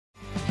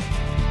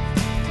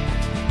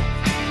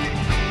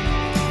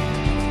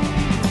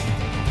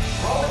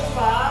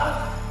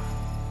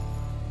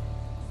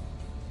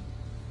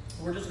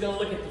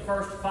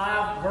first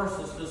 5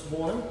 verses this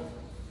morning.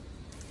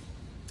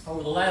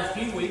 Over the last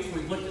few weeks,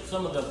 we've looked at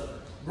some of the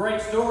great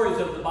stories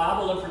of the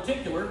Bible, in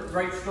particular,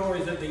 great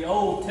stories of the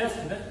Old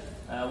Testament.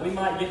 We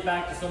might get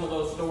back to some of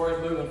those stories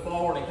moving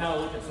forward and kind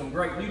of look at some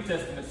great New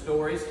Testament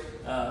stories,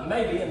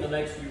 maybe in the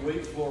next few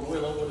weeks, Lord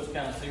willing. We'll just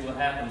kind of see what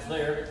happens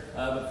there.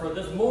 But for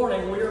this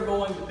morning, we are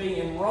going to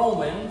be in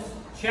Romans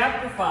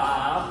chapter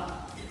 5,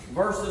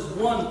 verses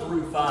 1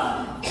 through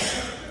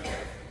 5.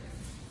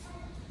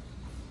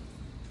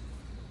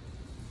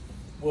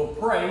 We'll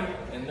pray,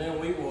 and then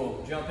we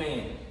will jump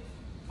in.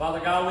 Father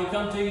God, we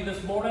come to you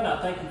this morning.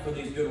 I thank you for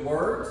these good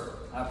words.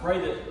 I pray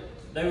that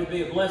they would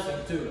be a blessing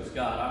to us,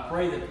 God. I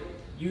pray that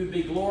you would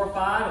be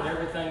glorified in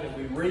everything that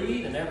we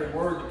read and every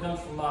word that comes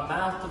from my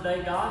mouth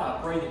today, God.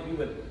 I pray that you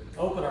would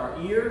open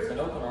our ears and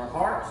open our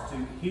hearts to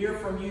hear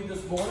from you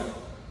this morning.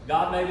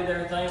 God, maybe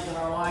there are things in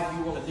our life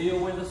you want to deal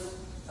with us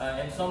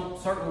in some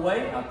certain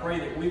way. I pray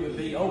that we would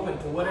be open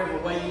to whatever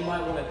way you might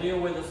want to deal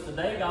with us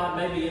today, God.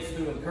 Maybe it's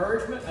through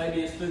encouragement,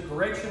 maybe it's through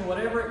correction,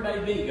 whatever it may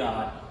be,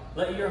 God.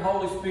 Let your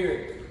Holy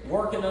Spirit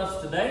work in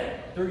us today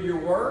through your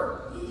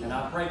word. And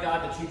I pray,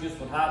 God, that you just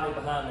would hide me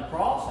behind the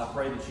cross. I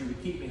pray that you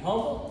would keep me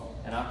humble.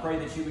 And I pray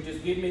that you would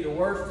just give me the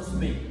words to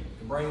speak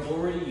to bring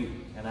glory to you.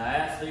 And I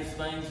ask these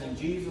things in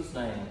Jesus'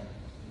 name.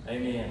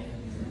 Amen.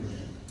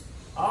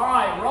 All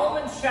right,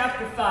 Romans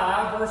chapter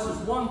 5, verses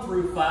 1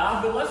 through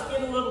 5. But let's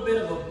get a little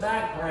bit of a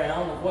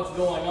background of what's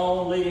going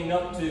on leading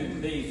up to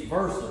these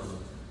verses.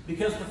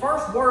 Because the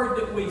first word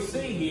that we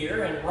see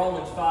here in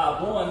Romans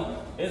 5:1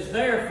 is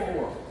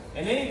therefore.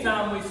 And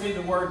anytime we see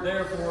the word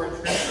therefore in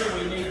Scripture,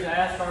 we need to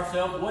ask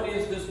ourselves, what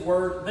is this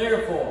word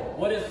therefore?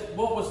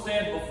 What was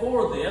said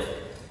before this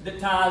that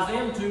ties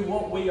into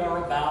what we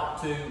are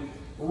about to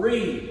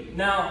read?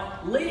 Now,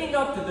 leading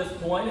up to this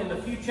point, in the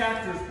few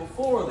chapters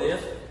before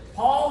this,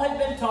 Paul had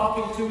been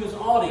talking to his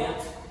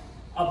audience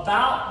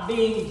about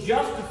being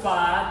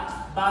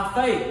justified by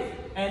faith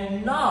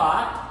and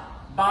not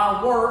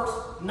by works,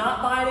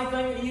 not by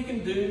anything that you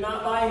can do,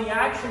 not by any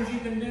actions you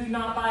can do,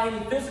 not by any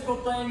physical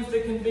things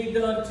that can be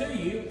done to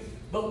you,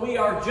 but we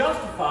are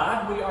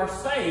justified, we are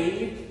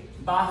saved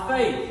by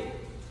faith.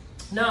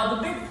 Now,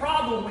 the big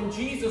problem when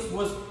Jesus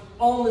was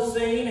on the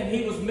scene and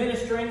he was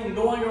ministering and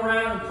going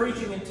around and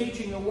preaching and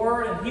teaching the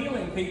word and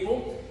healing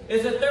people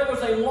is that there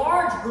was a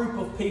large group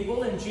of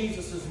people in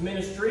Jesus'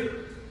 ministry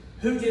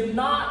who did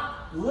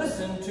not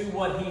listen to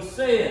what he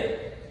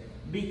said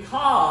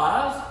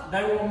because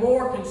they were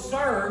more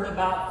concerned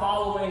about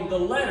following the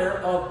letter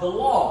of the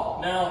law.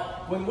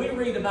 Now, when we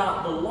read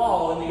about the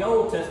law in the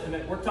Old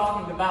Testament, we're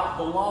talking about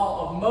the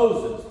law of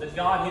Moses that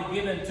God had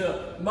given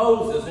to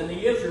Moses and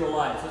the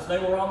Israelites as they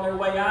were on their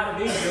way out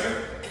of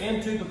Egypt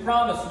into the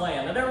Promised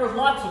Land. And there was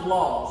lots of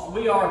laws.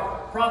 We are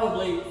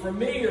probably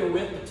familiar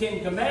with the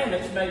 10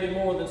 Commandments, maybe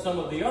more than some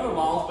of the other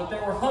laws, but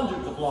there were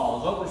hundreds of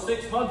laws, over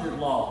 600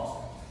 laws.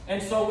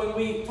 And so when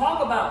we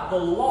talk about the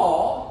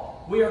law,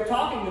 we are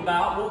talking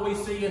about what we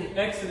see in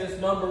Exodus,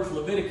 Numbers,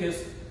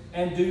 Leviticus,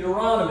 and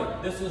Deuteronomy.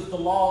 This is the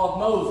law of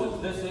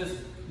Moses. This is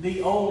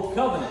the Old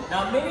Covenant.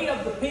 Now, many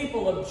of the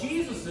people of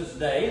Jesus'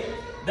 day,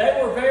 they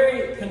were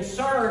very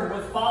concerned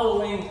with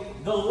following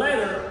the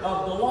letter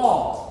of the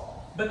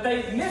law. But they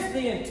missed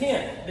the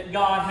intent that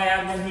God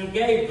had when he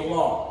gave the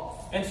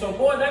law. And so,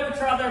 boy, they would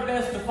try their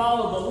best to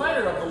follow the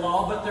letter of the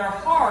law, but their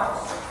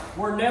hearts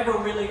were never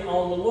really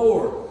on the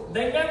Lord.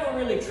 They never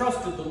really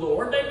trusted the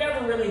Lord. They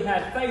never really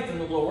had faith in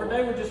the Lord.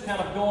 They were just kind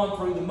of going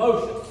through the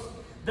motions.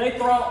 They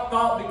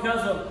thought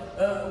because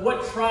of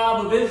what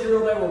tribe of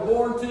Israel they were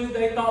born to,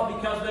 they thought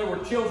because they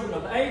were children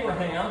of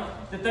Abraham,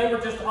 that they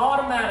were just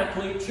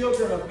automatically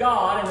children of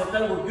God and that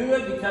they were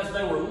good because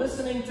they were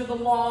listening to the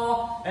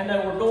law and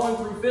they were going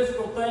through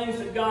physical things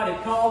that God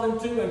had called them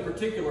to, in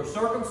particular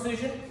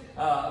circumcision.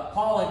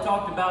 Paul had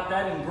talked about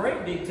that in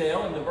great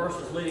detail in the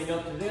verses leading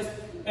up to this.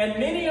 And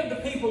many of the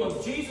people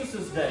of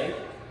Jesus' day,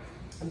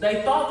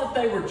 they thought that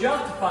they were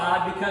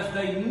justified because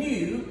they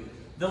knew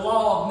the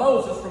law of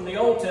Moses from the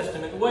Old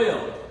Testament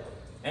well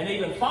and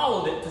even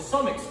followed it to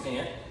some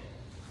extent,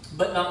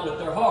 but not with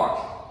their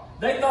heart.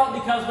 They thought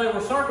because they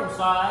were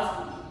circumcised,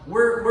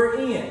 we're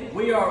in.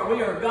 We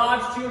are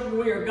God's children.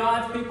 We are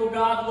God's people.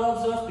 God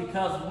loves us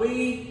because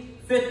we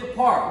fit the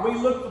part. We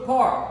look the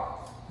part.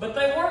 But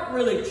they weren't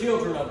really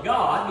children of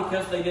God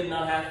because they did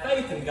not have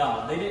faith in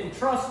God. They didn't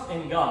trust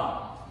in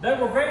God. They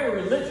were very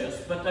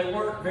religious, but they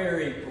weren't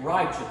very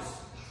righteous.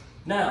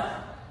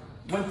 Now,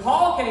 when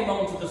Paul came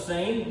onto the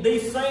scene,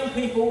 these same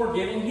people were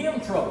giving him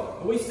trouble.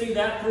 We see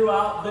that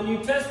throughout the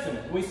New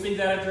Testament. We see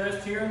that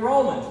addressed here in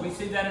Romans. We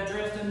see that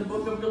addressed in the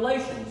book of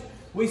Galatians.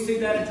 We see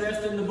that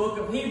addressed in the book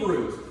of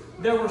Hebrews.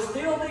 There were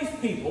still these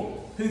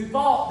people who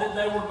thought that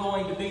they were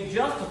going to be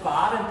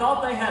justified and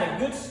thought they had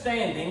a good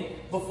standing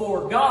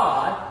before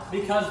God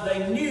because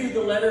they knew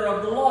the letter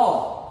of the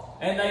law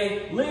and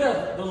they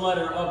lived the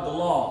letter of the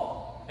law.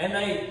 And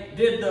they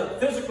did the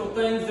physical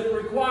things that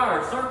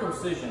required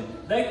circumcision.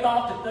 They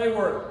thought that they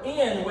were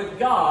in with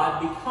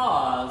God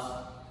because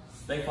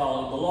they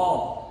followed the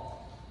law.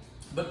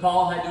 But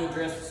Paul had to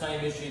address the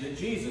same issue that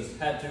Jesus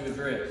had to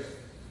address.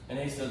 And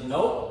he says,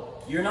 nope,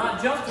 you're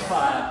not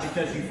justified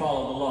because you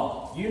follow the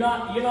law. You're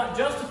not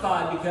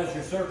justified because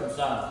you're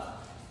circumcised.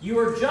 You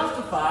are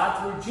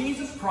justified through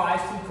Jesus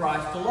Christ and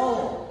Christ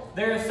alone.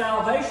 There is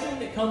salvation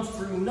that comes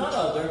through none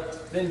other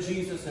than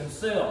Jesus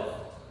himself.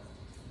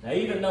 Now,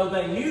 even though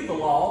they knew the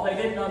law, they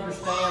didn't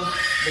understand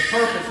the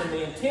purpose and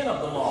the intent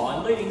of the law.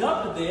 And leading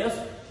up to this,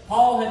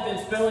 Paul had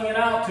been spelling it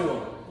out to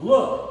them.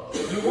 Look,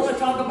 you want to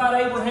talk about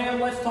Abraham?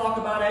 Let's talk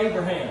about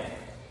Abraham.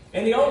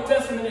 In the Old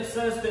Testament, it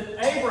says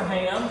that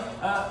Abraham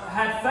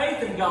had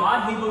faith in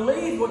God. He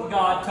believed what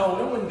God told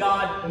him when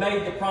God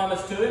made the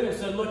promise to him and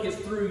said, look, it's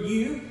through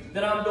you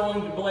that I'm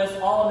going to bless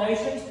all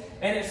nations.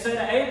 And it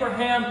said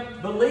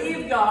Abraham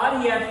believed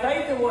God. He had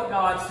faith in what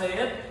God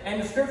said.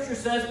 And the Scripture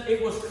says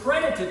it was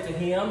credited to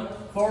him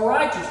for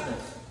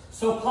righteousness.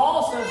 So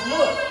Paul says,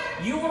 look,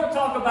 you want to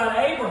talk about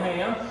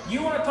Abraham,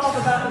 you want to talk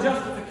about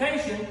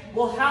justification.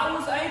 Well, how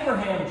was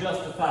Abraham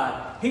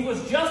justified? He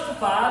was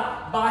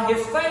justified by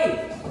his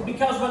faith.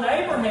 Because when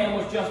Abraham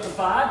was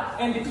justified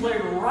and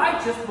declared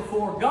righteous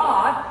before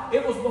God,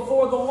 it was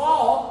before the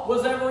law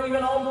was ever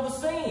even onto the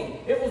scene.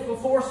 It was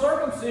before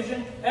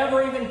circumcision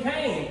ever even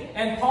came.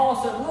 And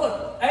Paul said,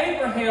 look,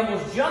 Abraham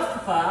was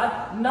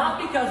justified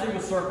not because he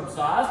was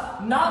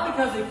circumcised, not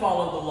because he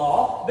followed the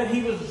law, but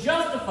he was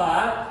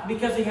justified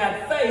because he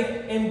had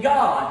faith in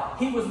God.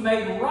 He was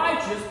made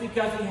righteous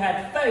because he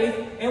had faith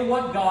in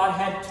what God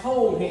had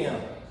told him.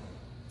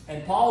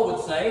 And Paul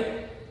would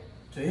say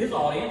to his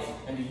audience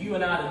and to you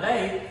and I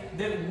today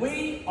that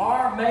we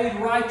are made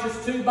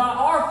righteous too by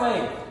our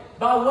faith,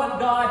 by what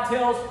God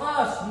tells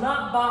us,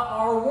 not by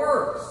our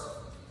works.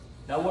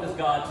 Now, what does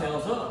God tell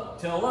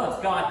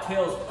us? God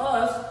tells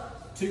us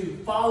to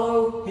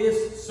follow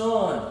his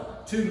Son,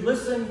 to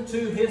listen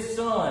to his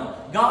Son.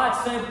 God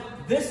said,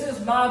 this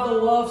is my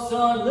beloved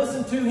Son,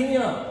 listen to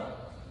him.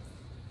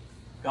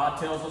 God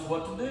tells us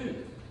what to do.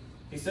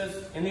 He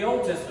says in the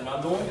Old Testament,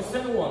 I'm going to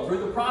send one.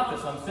 Through the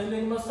prophets, I'm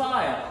sending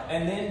Messiah.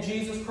 And then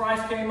Jesus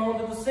Christ came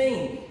onto the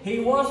scene. He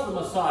was the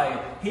Messiah.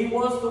 He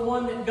was the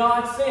one that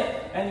God sent.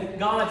 And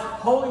God's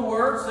holy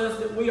word says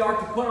that we are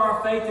to put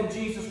our faith in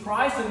Jesus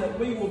Christ and that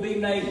we will be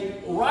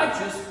made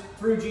righteous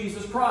through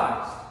Jesus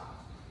Christ.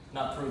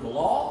 Not through the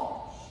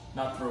law,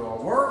 not through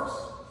our works,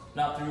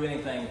 not through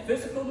anything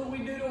physical that we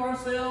do to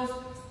ourselves,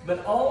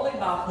 but only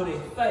by putting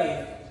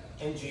faith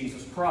in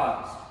Jesus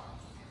Christ.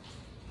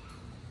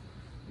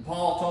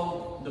 Paul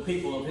told the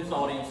people of his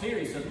audience here,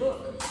 he said,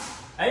 look,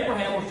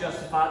 Abraham was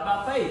justified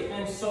by faith,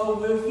 and so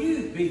will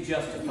you be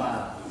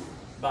justified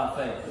by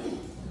faith.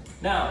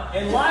 Now,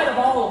 in light of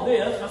all of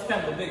this, that's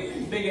kind of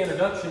a big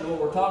introduction to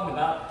what we're talking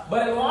about,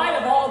 but in light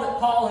of all that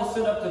Paul has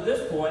said up to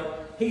this point,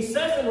 he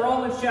says in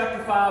Romans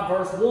chapter 5,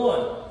 verse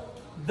 1,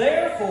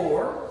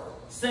 therefore,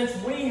 since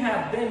we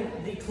have been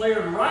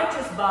declared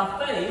righteous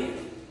by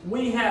faith,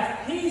 we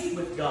have peace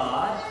with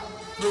God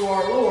through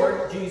our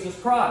Lord Jesus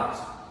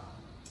Christ.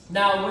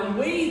 Now, when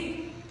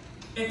we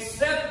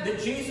accept that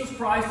Jesus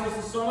Christ is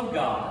the Son of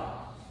God,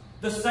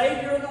 the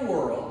Savior of the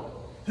world,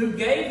 who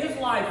gave his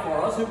life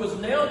for us, who was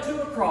nailed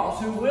to a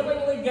cross, who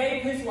willingly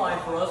gave his life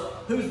for us,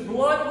 whose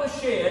blood was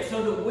shed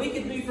so that we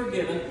could be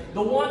forgiven,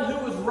 the one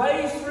who was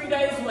raised 3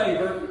 days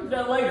later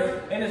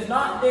and is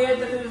not dead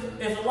but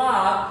is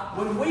alive,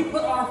 when we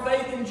put our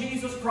faith in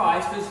Jesus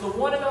Christ as the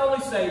one and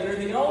only Savior,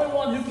 the only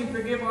one who can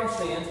forgive our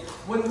sins,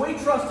 when we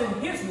trust in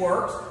his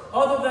works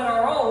other than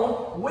our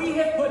own, we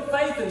have put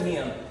faith in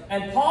him.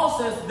 And Paul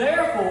says,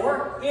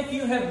 therefore, if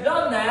you have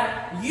done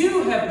that,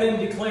 you have been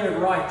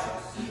declared righteous.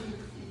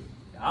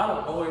 I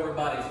don't know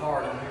everybody's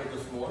heart in here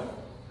this morning,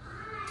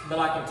 but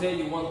I can tell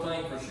you one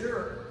thing for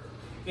sure.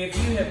 If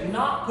you have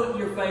not put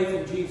your faith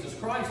in Jesus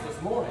Christ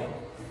this morning,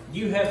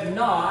 you have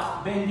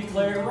not been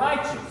declared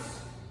righteous.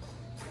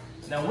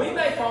 Now, we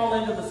may fall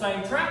into the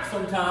same trap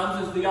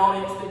sometimes as the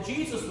audience that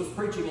Jesus was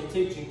preaching and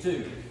teaching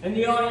to, and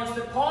the audience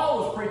that Paul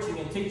was preaching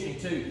and teaching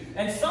to.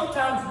 And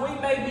sometimes we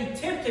may be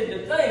tempted to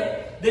think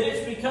that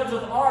it's because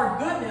of our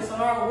goodness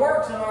and our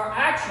works and our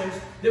actions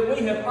that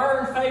we have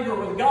earned favor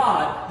with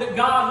God, that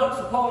God looks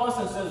upon us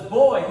and says,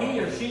 boy, he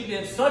or she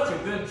did such a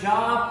good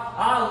job.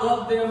 I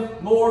love them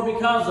more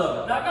because of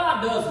it. Now,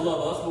 God does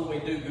love us when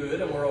we do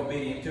good and we're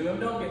obedient to him.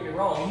 Don't get me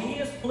wrong. He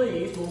is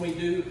pleased when we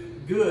do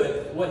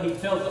good what he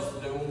tells us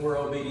to do when we're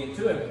obedient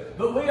to him.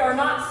 But we are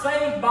not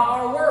saved by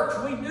our works.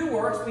 We do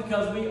works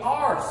because we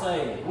are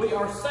saved. We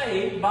are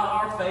saved by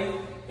our faith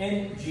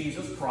in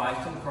Jesus Christ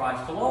and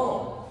Christ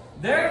alone.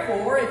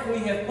 Therefore, if we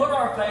have put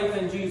our faith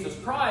in Jesus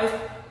Christ,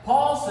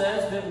 Paul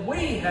says that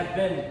we have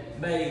been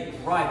made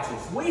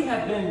righteous. We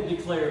have been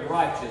declared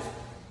righteous.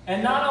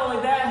 And not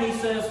only that, he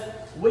says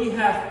we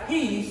have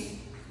peace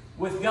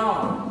with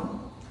God.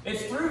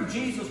 It's through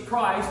Jesus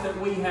Christ that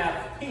we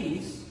have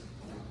peace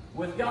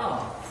with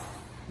God.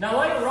 Now,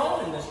 later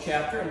on in this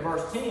chapter, in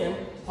verse 10,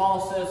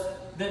 Paul says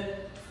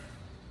that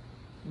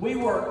we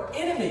were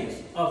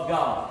enemies of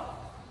God.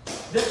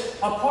 That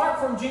apart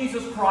from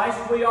Jesus Christ,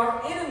 we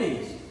are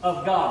enemies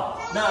of God.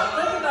 Now,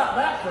 think about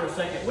that for a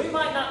second. We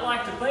might not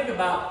like to think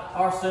about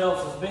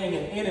ourselves as being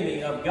an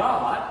enemy of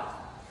God,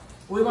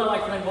 We might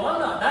like to think, well, I'm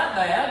not that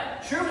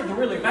bad. Surely the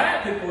really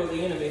bad people are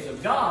the enemies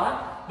of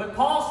God. But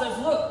Paul says,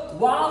 look,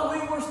 while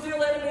we were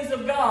still enemies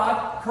of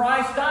God,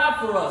 Christ died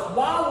for us.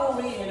 Why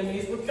were we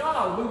enemies with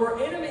God? We were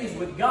enemies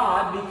with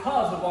God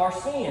because of our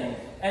sin.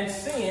 And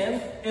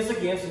sin is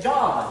against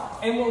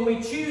God. And when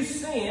we choose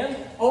sin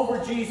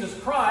over Jesus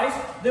Christ,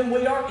 then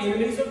we are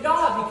enemies of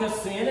God because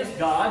sin is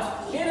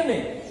God's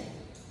enemy.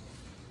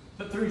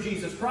 But through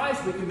Jesus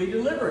Christ, we can be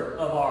delivered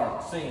of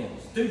our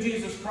sins. Through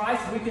Jesus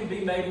Christ, we can be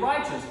made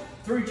righteous.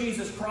 Through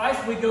Jesus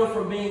Christ, we go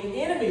from being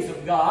enemies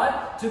of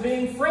God to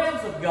being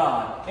friends of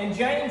God. In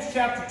James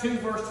chapter 2,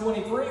 verse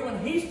 23,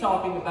 when he's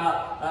talking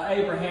about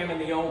Abraham in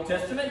the Old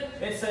Testament,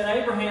 it said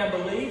Abraham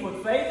believed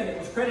with faith and it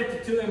was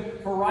credited to him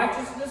for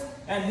righteousness,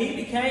 and he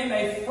became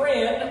a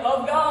friend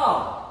of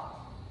God.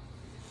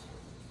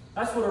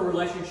 That's what a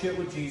relationship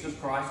with Jesus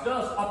Christ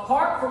does.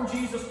 Apart from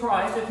Jesus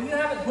Christ, if you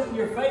haven't put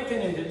your faith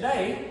in Him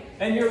today,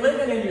 and you're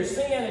living in your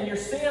sin, and your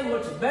sin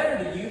looks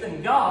better to you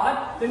than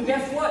God, then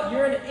guess what?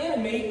 You're an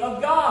enemy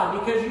of God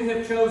because you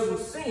have chosen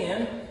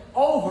sin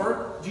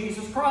over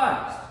Jesus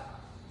Christ.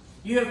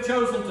 You have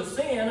chosen to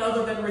sin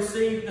other than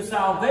receive the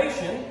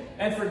salvation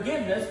and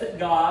forgiveness that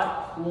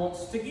God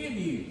wants to give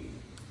you.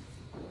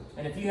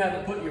 And if you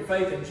haven't put your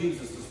faith in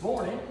Jesus this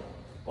morning,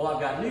 well,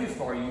 I've got news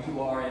for you.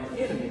 You are an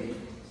enemy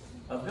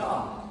of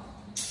God.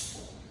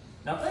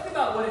 Now think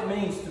about what it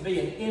means to be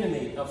an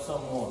enemy of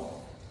someone.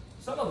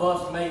 Some of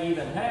us may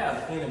even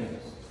have enemies.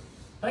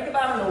 Think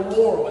about in a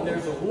war when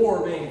there's a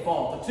war being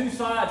fought. The two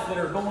sides that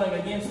are going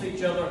against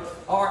each other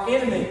are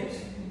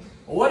enemies.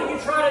 Well, what do you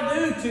try to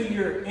do to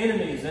your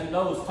enemies in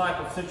those type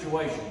of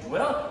situations?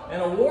 Well,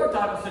 in a war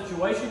type of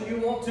situation,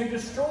 you want to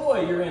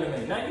destroy your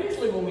enemy. Now,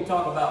 usually when we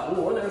talk about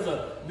war, there's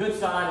a good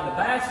side and a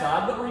bad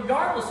side, but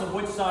regardless of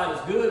which side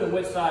is good and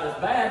which side is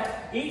bad,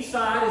 each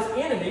side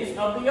is enemies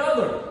of the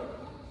other.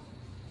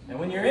 And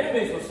when you're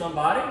enemies with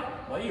somebody,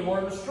 well, you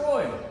want to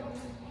destroy them.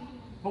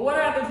 But what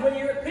happens when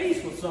you're at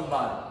peace with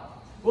somebody?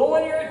 Well,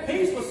 when you're at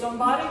peace with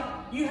somebody,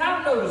 you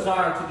have no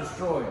desire to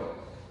destroy them.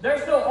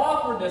 There's no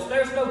awkwardness.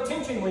 There's no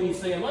tension when you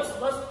see them. Let's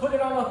put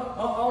it on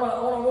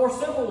a more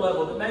simple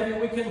level that maybe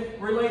we can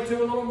relate to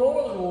a little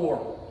more than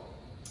war.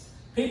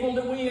 People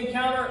that we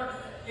encounter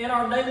in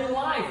our daily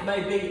life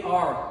may be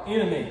our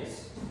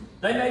enemies.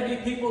 They may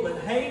be people that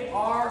hate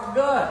our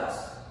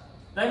guts.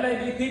 They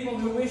may be people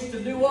who wish to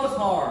do us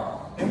harm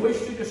and wish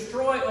to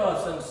destroy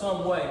us in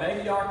some way.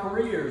 Maybe our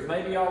careers,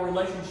 maybe our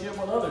relationship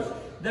with others.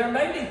 There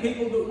may be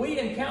people that we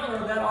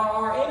encounter that are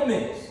our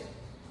enemies.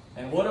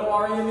 And what do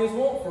our enemies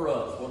want for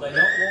us? Well, they don't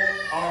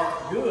want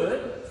our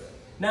good.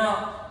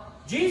 Now,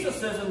 Jesus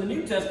says in the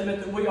New Testament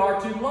that we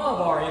are to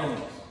love our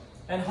enemies.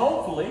 And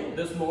hopefully,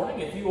 this morning,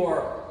 if you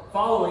are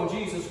following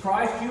Jesus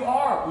Christ, you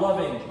are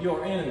loving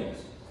your enemies.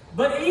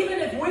 But even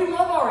if we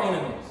love our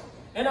enemies,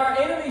 and our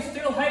enemies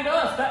still hate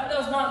us, that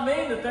does not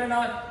mean that they're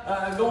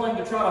not going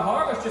to try to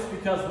harm us just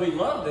because we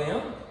love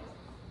them.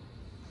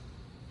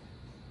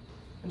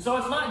 And so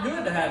it's not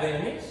good to have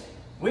enemies.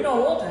 We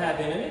don't want to have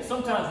enemies.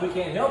 Sometimes we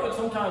can't help it.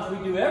 Sometimes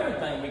we do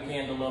everything we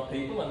can to love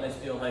people and they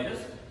still hate us.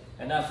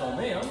 And that's on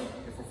them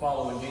if we're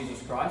following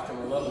Jesus Christ and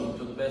we're loving them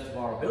to the best of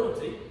our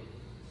ability.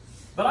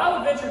 But I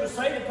would venture to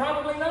say that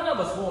probably none of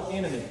us want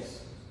enemies.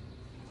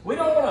 We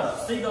don't want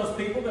to see those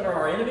people that are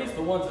our enemies,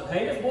 the ones that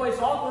hate us. Boy, it's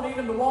awkward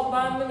even to walk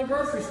by them in the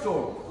grocery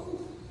store.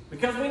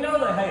 Because we know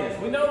they hate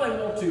us. We know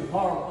they want to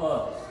harm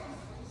us.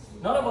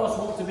 None of us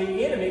want to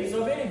be enemies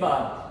of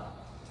anybody.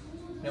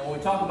 And when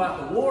we talk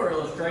about the war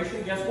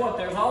illustration, guess what?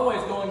 There's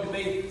always going to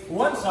be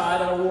one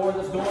side in a war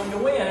that's going to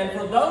win. And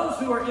for those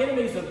who are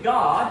enemies of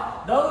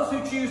God, those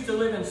who choose to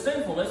live in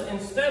sinfulness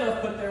instead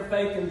of put their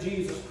faith in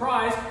Jesus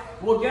Christ,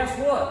 well, guess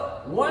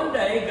what? One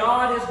day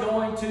God is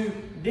going to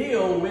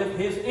deal with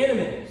His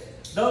enemies.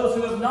 Those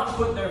who have not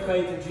put their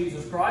faith in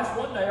Jesus Christ,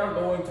 one day are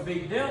going to be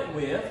dealt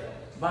with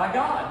by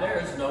God. There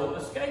is no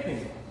escaping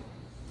it.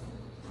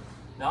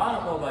 Now, I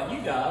don't know about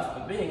you guys,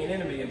 but being an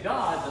enemy of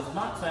God does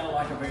not sound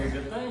like a very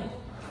good thing.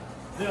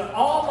 The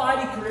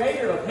Almighty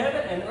Creator of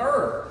heaven and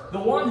earth, the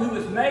one who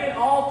has made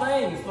all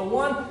things, the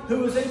one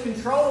who is in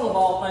control of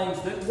all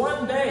things, that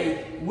one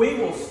day we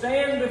will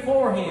stand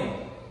before Him.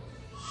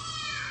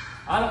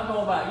 I don't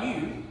know about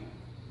you,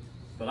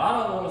 but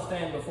I don't want to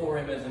stand before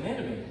Him as an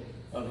enemy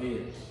of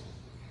His.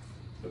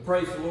 But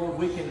praise the Lord,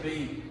 we can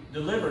be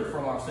delivered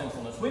from our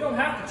sinfulness. We don't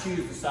have to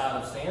choose the side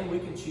of sin. We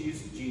can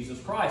choose Jesus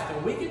Christ.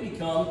 And we can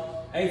become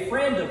a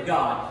friend of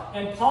God.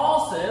 And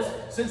Paul says,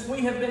 since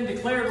we have been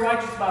declared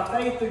righteous by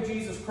faith through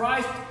Jesus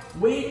Christ,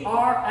 we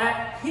are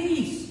at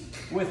peace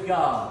with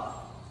God.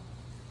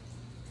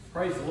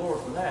 Praise the Lord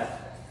for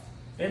that.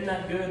 Isn't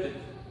that good that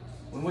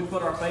when we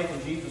put our faith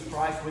in Jesus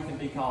Christ, we can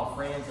be called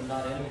friends and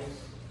not enemies?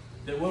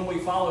 That when we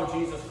follow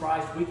Jesus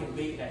Christ, we can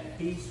be at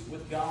peace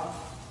with God?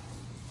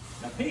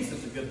 Now, peace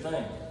is a good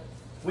thing.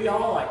 We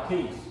all like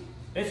peace.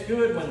 It's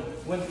good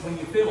when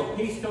you feel a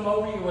peace come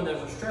over you, when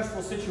there's a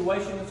stressful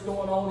situation that's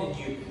going on and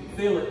you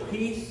feel at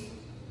peace.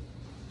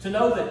 To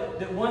know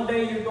that one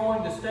day you're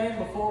going to stand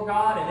before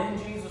God, and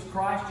in Jesus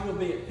Christ you'll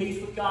be at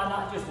peace with God,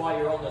 not just while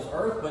you're on this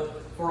earth,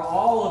 but for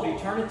all of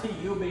eternity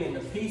you'll be in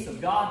the peace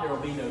of God. There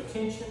will be no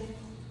tension.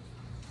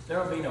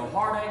 There will be no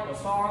heartache, no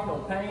sorrow, no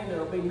pain. There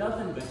will be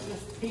nothing but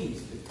just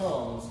peace that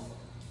comes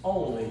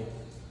only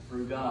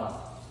through God.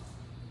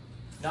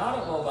 Now, I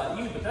don't know about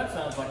you, but that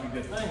sounds like a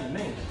good thing to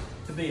me,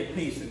 to be at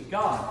peace with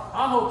God.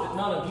 I hope that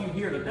none of you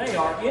here today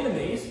are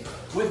enemies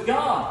with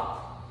God.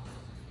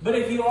 But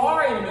if you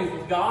are enemies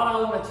with God,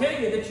 I want to tell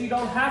you that you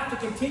don't have to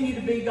continue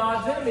to be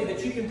God's enemy,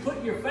 that you can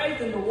put your faith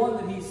in the one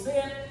that He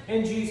sent,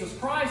 in Jesus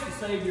Christ, the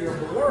Savior of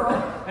the world,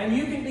 and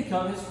you can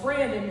become His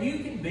friend, and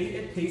you can be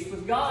at peace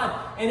with God.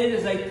 And it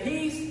is a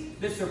peace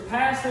that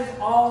surpasses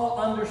all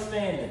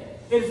understanding.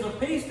 It is a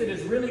peace that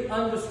is really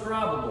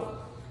undescribable.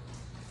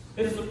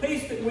 It is a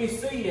peace that we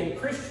see in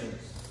Christians.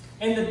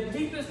 In the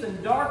deepest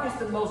and darkest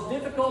and most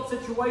difficult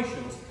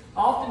situations,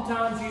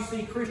 oftentimes you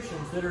see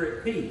Christians that are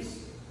at peace.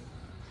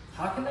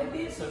 How can they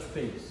be at such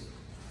peace?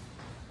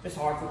 It's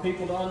hard for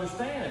people to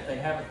understand if they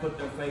haven't put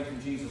their faith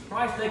in Jesus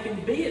Christ. They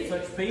can be at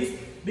such peace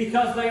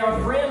because they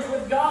are friends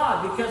with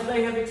God, because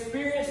they have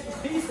experienced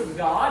the peace of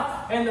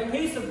God, and the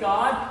peace of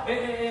God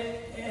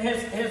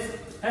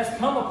has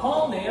come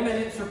upon them, and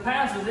it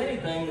surpasses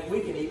anything that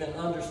we can even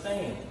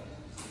understand,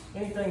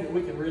 anything that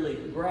we can really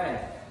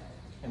grasp.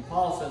 And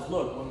Paul says,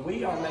 look, when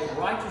we are made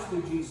righteous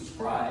through Jesus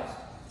Christ,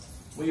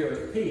 we are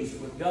at peace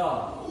with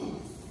God.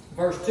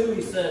 Verse 2,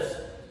 he says,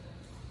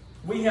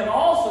 we have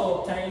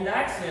also obtained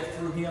access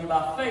through Him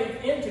by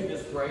faith into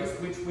this grace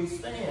which we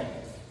stand,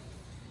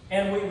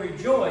 and we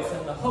rejoice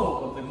in the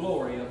hope of the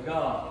glory of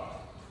God.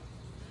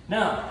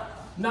 Now,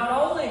 not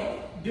only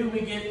do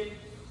we get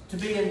to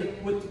be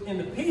in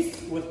the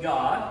peace with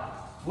God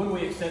when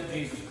we accept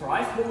Jesus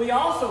Christ, but we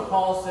also,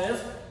 Paul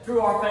says,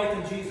 through our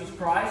faith in Jesus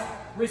Christ,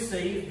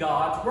 receive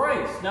God's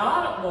grace. Now,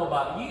 I don't know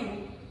about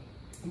you,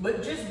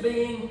 but just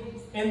being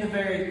in the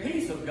very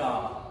peace of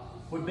God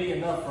would be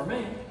enough for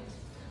me.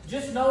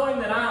 Just knowing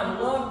that I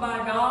am loved by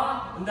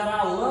God, and that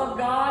I love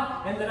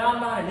God, and that I'm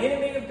not an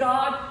enemy of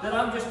God, that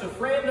I'm just a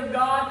friend of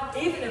God,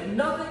 even if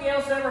nothing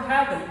else ever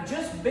happened,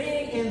 just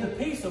being in the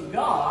peace of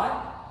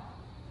God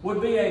would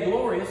be a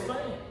glorious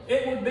thing.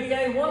 It would be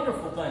a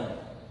wonderful thing.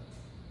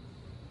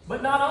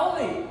 But not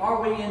only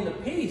are we in the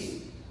peace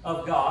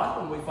of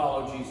God when we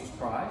follow Jesus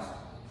Christ,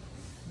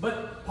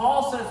 but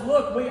Paul says,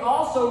 look, we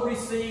also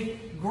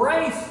receive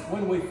grace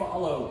when we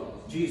follow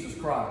Jesus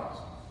Christ.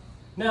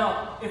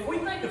 Now, if we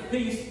think of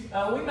peace,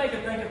 we make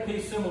a think of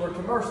peace similar to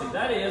mercy.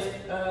 That is,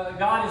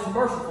 God is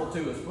merciful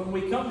to us. When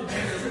we come to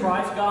Jesus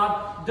Christ,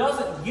 God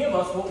doesn't give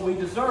us what we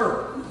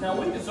deserve.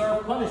 Now, we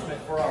deserve punishment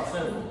for our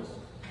sinfulness.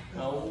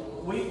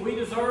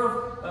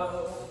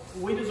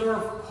 We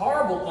deserve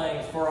horrible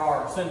things for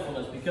our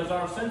sinfulness because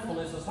our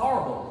sinfulness is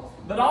horrible.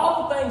 But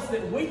all the things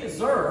that we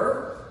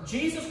deserve,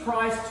 Jesus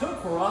Christ took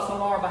for us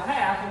on our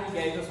behalf, and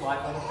He gave us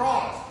life on the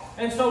cross.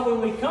 And so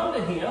when we come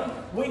to Him,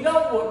 we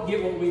don't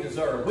get what we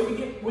deserve.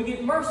 We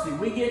get mercy.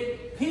 We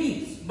get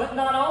peace. But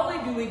not only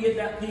do we get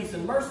that peace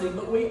and mercy,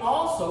 but we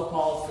also,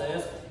 Paul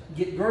says,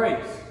 get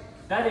grace.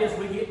 That is,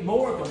 we get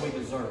more than we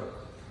deserve.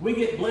 We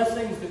get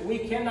blessings that we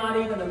cannot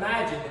even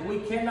imagine, that we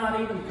cannot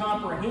even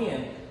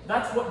comprehend.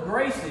 That's what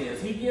grace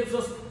is. He gives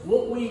us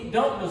what we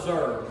don't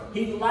deserve.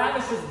 He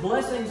lavishes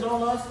blessings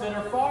on us that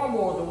are far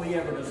more than we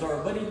ever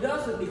deserve. But He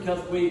does it because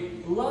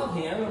we love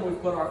Him and we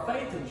put our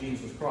faith in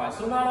Jesus Christ.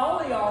 So not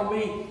only are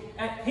we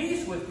at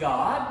peace with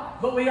God,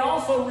 but we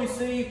also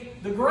receive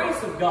the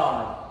grace of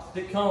God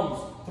that comes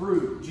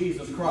through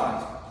Jesus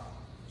Christ.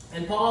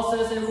 And Paul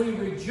says, and we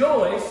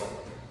rejoice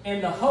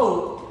in the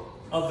hope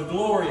of the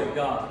glory of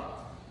God.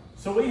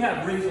 So we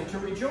have reason to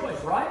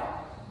rejoice, right?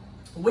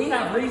 We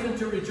have reason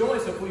to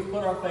rejoice if we've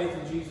put our faith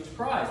in Jesus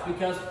Christ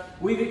because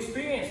we've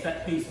experienced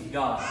that peace of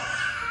God.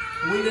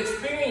 We've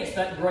experienced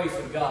that grace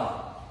of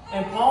God.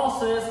 And Paul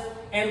says,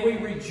 and we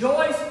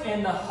rejoice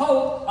in the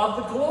hope of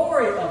the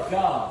glory of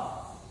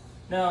God.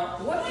 Now,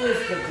 what is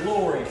the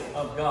glory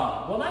of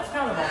God? Well, that's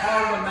kind of a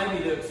hard one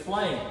maybe to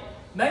explain.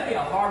 Maybe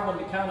a hard one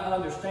to kind of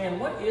understand.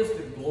 What is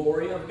the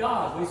glory of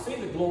God? We see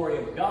the glory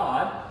of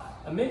God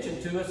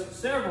mentioned to us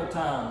several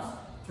times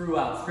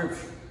throughout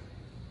Scripture.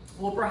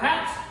 Well,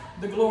 perhaps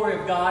the glory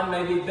of God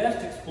may be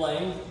best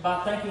explained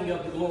by thinking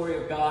of the glory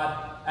of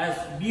God as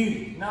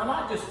beauty. Now,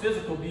 not just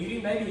physical beauty,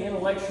 maybe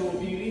intellectual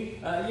beauty.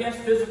 Yes,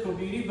 physical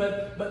beauty,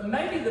 but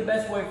maybe the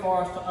best way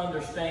for us to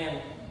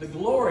understand the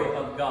glory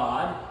of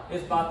God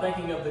is by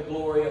thinking of the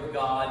glory of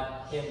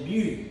God in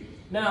beauty.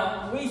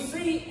 Now, we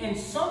see in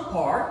some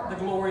part the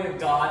glory of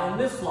God in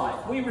this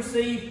life. We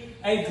receive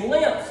a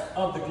glimpse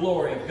of the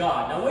glory of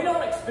God. Now, we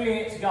don't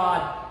experience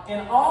God in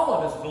all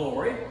of His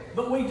glory,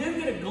 but we do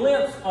get a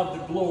glimpse of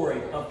the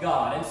glory of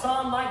God. In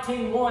Psalm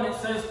 19:1,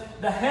 it says,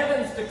 the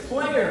heavens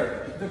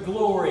declare the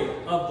glory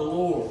of the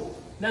Lord.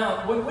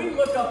 Now, when we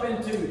look up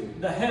into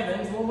the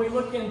heavens, when we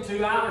look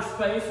into outer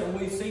space and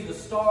we see the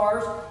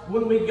stars,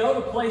 when we go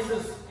to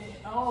places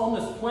on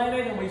this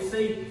planet and we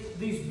see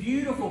these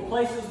beautiful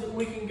places that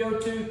we can go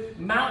to,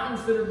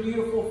 mountains that are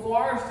beautiful,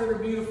 forests that are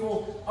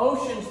beautiful,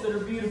 oceans that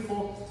are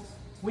beautiful,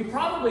 we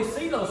probably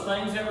see those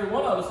things, every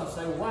one of us, and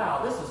say,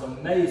 wow, this is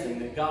amazing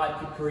that God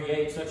could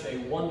create such a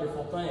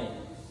wonderful thing.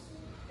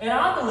 And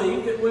I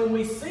believe that when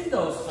we see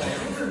those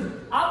things,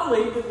 I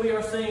believe that we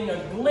are seeing a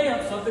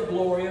glimpse of the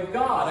glory of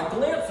God, a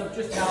glimpse of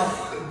just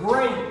how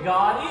great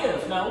God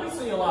is. Now, we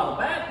see a lot of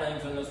bad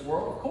things in this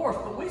world, of course,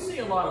 but we see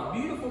a lot of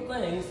beautiful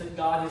things that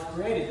God has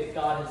created, that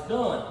God has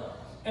done.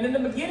 And in the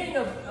beginning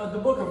of the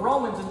book of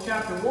Romans in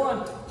chapter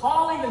 1,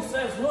 Paul even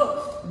says,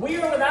 look, we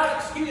are without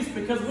excuse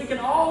because we can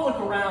all look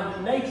around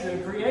at nature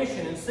and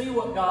creation and see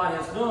what God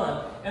has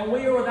done. And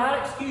we are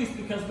without excuse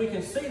because we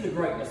can see the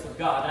greatness of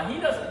God. Now, he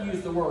doesn't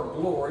use the word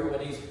glory when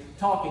he's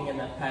talking in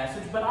that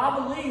passage, but I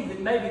believe that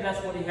maybe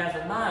that's what he has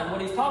in mind.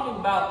 When he's talking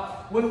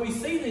about when we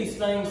see these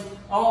things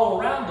all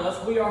around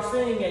us, we are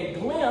seeing a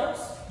glimpse,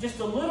 just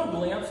a little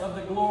glimpse of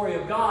the glory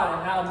of God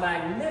and how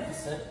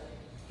magnificent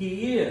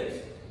he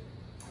is.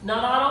 Now,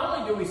 not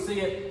only do we see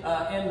it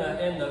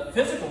in the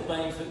physical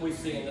things that we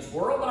see in this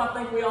world, but I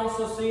think we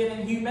also see it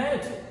in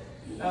humanity.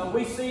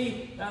 We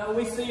see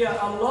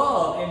a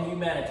love in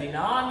humanity.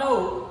 Now, I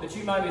know that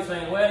you might be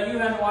saying, well, you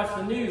haven't watched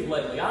the news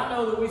lately. I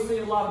know that we see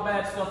a lot of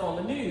bad stuff on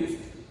the news.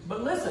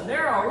 But listen,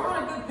 there are a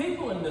lot of good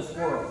people in this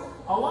world.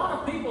 A lot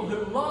of people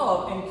who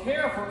love and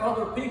care for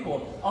other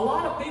people. A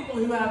lot of people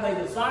who have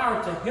a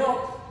desire to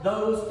help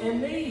those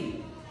in need.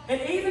 And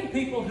even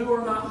people who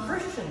are not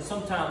Christians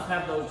sometimes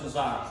have those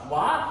desires.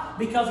 Why?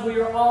 Because we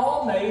are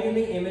all made in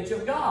the image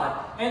of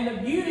God. And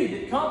the beauty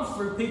that comes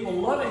through people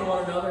loving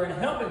one another and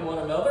helping one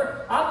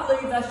another, I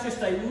believe that's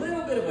just a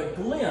little bit of a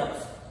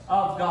glimpse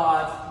of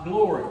God's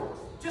glory.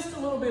 Just a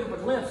little bit of a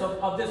glimpse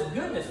of this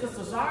goodness, this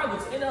desire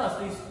that's in us,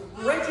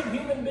 these wretched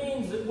human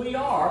beings that we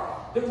are,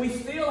 that we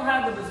still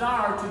have the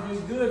desire to do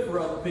good for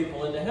other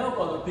people and to help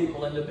other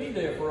people and to be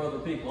there for other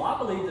people. I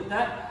believe that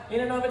that in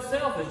and of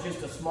itself is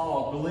just a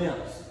small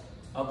glimpse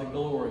of the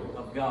glory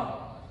of God.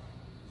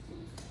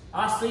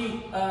 I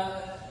see,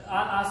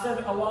 I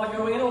said a while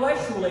ago,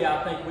 intellectually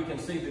I think we can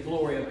see the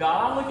glory of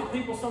God. I look at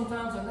people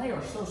sometimes and they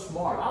are so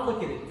smart. I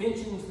look at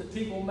inventions that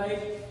people make,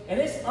 and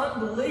it's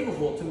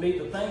unbelievable to me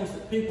the things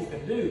that people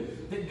can do.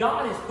 That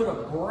God has put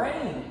a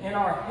brain in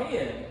our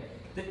head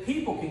that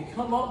people can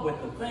come up with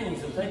the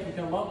things that they can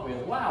come up with.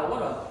 Wow,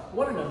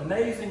 what an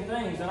amazing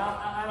things. And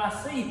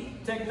I see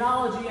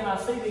technology and I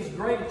see these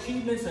great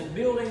achievements and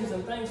buildings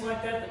and things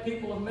like that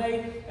people have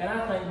made. And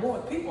I think, boy,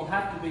 people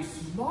have to be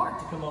smart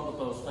to come up with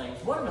those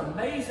things. What an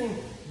amazing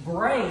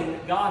brain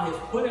that God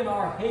has put in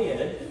our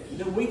head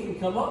that we can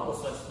come up with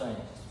such things.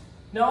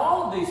 Now,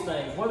 all of these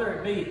things, whether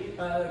it be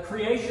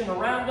creation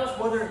around us,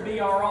 whether it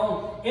be our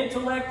own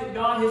intellect that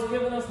God has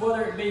given us,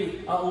 whether it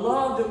be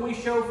love that we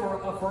show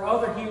for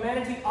other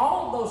humanity,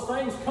 all of those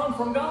things come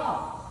from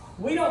God.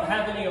 We don't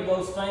have any of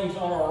those things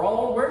on our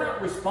own. We're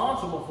not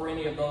responsible for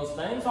any of those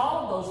things.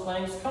 All of those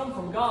things come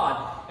from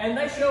God. And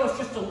they show us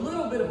just a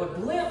little bit of a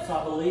glimpse,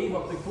 I believe,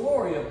 of the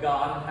glory of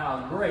God and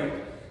how great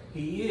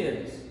He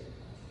is.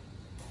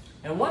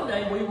 And one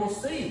day we will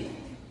see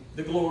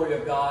the glory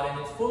of God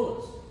in its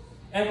fullest.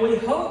 And we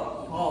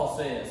hope, Paul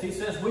says. He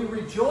says, we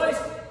rejoice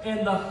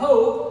in the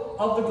hope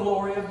of the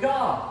glory of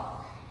God.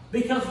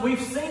 Because we've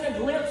seen a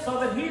glimpse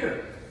of it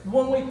here.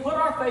 When we put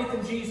our faith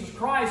in Jesus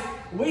Christ,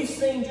 we've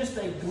seen just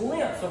a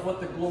glimpse of what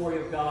the glory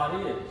of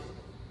God is.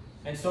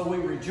 And so we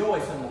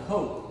rejoice in the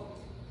hope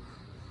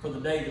for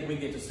the day that we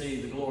get to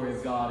see the glory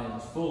of God in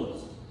its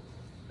fullest.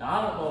 Now,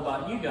 I don't know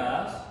about you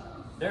guys.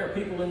 There are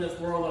people in this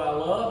world that I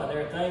love, and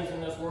there are things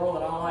in this world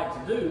that I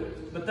like to do,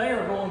 but they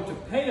are going to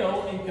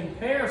pale in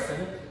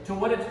comparison to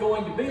what it's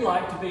going to be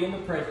like to be in the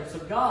presence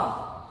of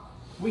God.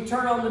 We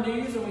turn on the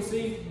news and we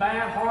see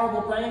bad,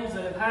 horrible things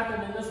that have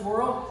happened in this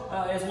world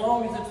as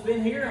long as it's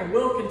been here and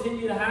will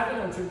continue to happen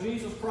until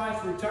Jesus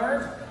Christ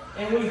returns.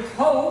 And we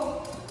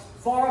hope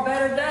for a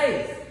better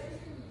day.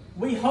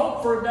 We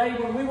hope for a day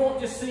when we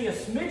won't just see a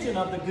smidgen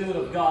of the good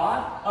of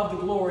God, of the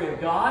glory of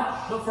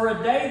God, but for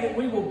a day that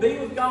we will be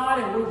with God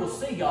and we will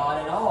see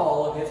God in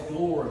all of His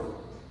glory.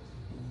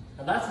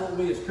 And that's what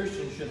we as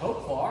Christians should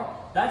hope for.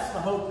 That's the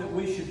hope that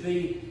we should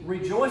be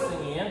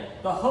rejoicing in,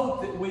 the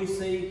hope that we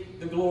see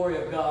the glory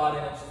of God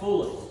in its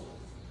fullest.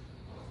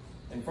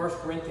 In 1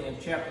 Corinthians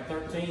chapter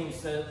 13,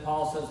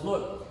 Paul says,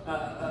 look,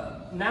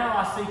 now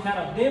I see kind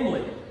of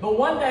dimly, but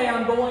one day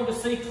I'm going to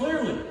see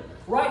clearly.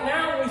 Right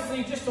now we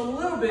see just a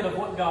little bit of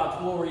what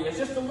God's glory is,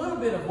 just a little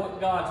bit of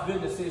what God's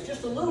goodness is,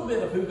 just a little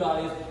bit of who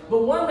God is.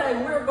 But one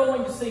day we're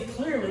going to see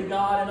clearly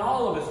God in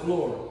all of His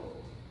glory.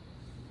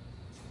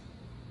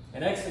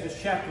 In Exodus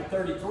chapter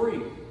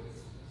 33,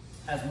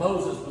 as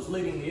Moses was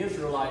leading the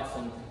Israelites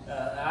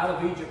out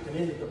of Egypt and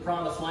into the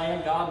promised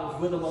land, God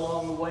was with them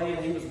along the way,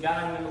 and He was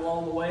guiding them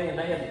along the way, and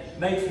they had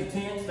made some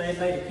tents. They had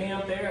made a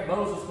camp there, and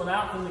Moses went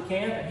out from the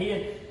camp, and he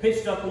had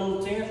pitched up a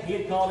little tent. He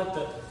had called it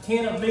the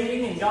tent of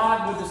meeting, and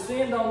God would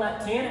descend on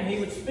that tent, and He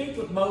would speak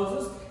with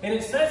Moses. And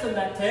it says in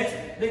that text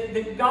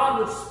that God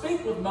would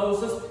speak with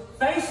Moses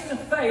face to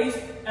face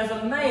as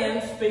a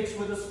man speaks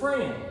with his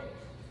friend.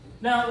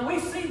 Now, we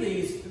see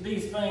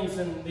these things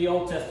in the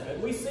Old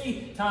Testament. We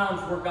see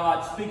times where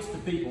God speaks to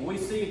people. We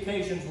see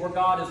occasions where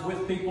God is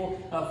with people.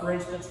 For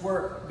instance,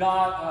 where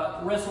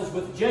God wrestles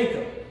with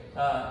Jacob.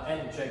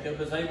 And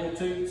Jacob is able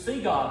to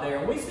see God there.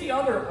 And we see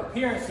other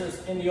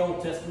appearances in the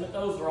Old Testament.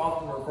 Those are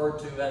often referred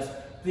to as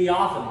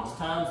theophanies,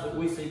 times that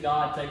we see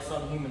God take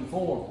some human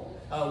form.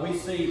 We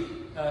see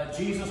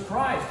Jesus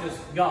Christ as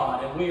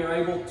God, and we are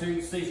able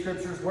to see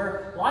scriptures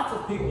where lots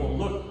of people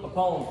look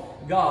upon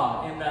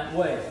God in that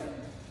way.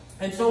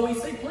 And so we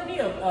see plenty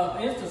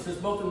of instances,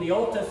 both in the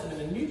Old Testament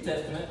and New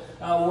Testament,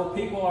 where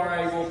people are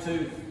able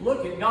to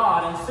look at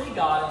God and see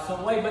God in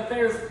some way. But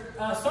there's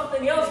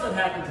something else that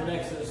happens in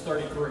Exodus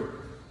 33.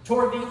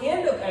 Toward the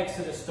end of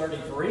Exodus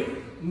 33,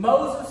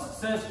 Moses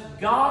says,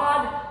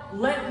 God,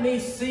 let me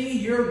see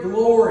your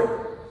glory.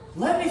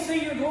 Let me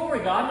see your glory,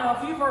 God.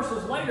 Now, a few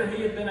verses later,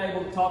 he had been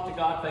able to talk to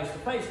God face to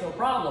face, no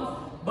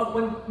problem. But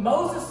when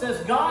Moses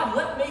says, God,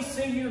 let me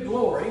see your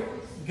glory,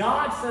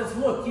 God says,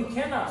 look, you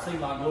cannot see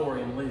my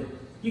glory and live.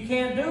 You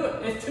can't do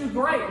it. It's too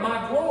great.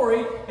 My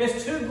glory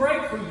is too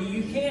great for you.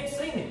 You can't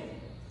see me.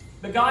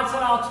 But God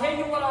said, I'll tell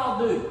you what I'll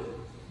do.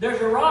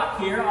 There's a rock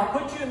here. I'll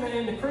put you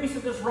in the crease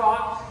of this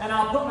rock, and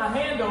I'll put my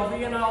hand over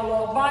you, and I'll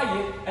walk by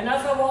you. And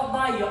as I walk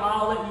by you,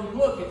 I'll let you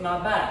look at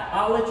my back.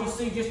 I'll let you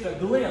see just a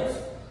glimpse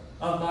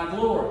of my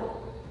glory.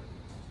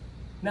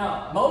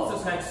 Now,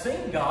 Moses had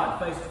seen God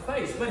face to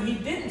face, but he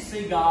didn't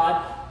see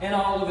God in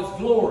all of his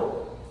glory.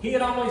 He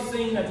had only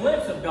seen a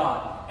glimpse of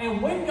God.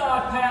 And when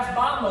God passed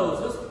by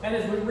Moses, and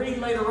as we read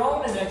later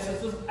on in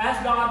Exodus,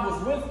 as God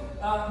was with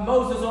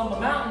Moses on the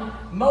mountain,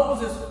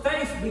 Moses'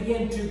 face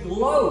began to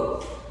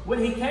glow. When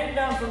he came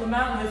down from the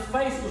mountain, his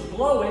face was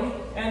glowing,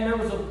 and there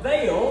was a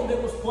veil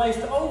that was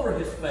placed over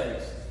his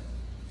face.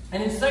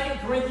 And in 2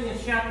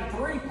 Corinthians chapter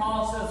 3,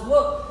 Paul says,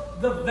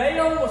 look, the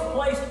veil was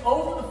placed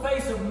over the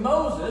face of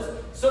Moses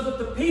so that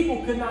the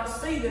people could not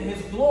see that his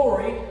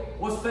glory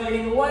was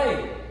fading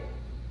away.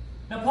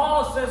 Now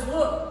Paul says,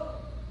 look,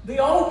 the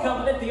Old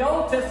Covenant, the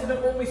Old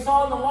Testament, what we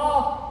saw in the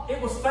law, it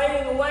was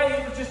fading away.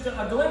 It was just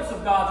a glimpse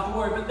of God's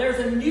glory. But there's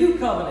a new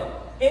covenant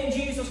in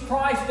Jesus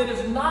Christ that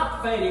is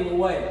not fading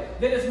away,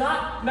 that is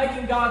not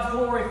making God's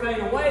glory fade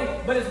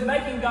away, but is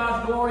making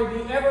God's glory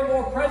be ever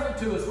more present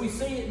to us. We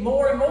see it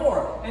more and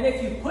more. And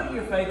if you put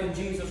your faith in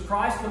Jesus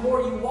Christ, the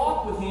more you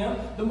walk with Him,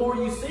 the more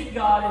you seek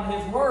God in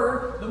His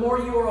Word, the more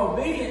you are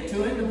obedient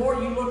to Him, the more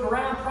you look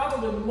around,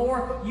 probably the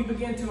more you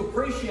begin to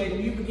appreciate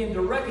and you begin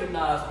to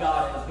recognize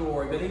God in His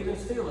glory. But even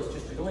still, it's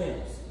just a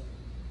glimpse.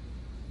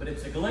 But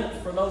it's a glimpse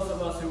for those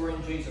of us who are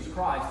in Jesus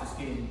Christ that's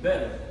getting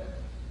better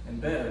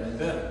and better and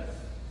better.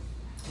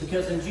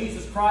 Because in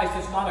Jesus Christ,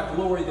 it's not a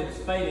glory that is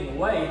fading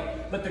away,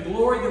 but the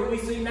glory that we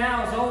see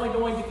now is only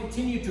going to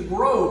continue to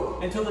grow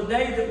until the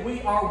day that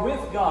we are with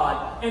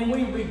God, and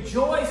we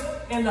rejoice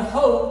in the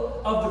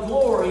hope of the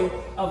glory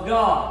of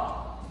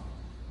God.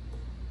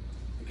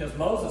 Because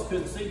Moses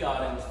couldn't see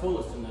God in His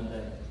fullest in that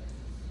day.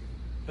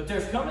 But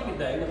there's coming a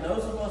day when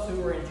those of us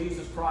who are in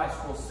Jesus Christ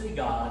will see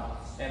God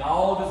in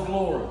all of His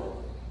glory.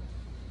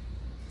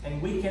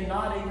 And we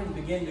cannot even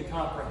begin to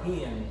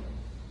comprehend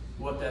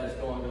what that is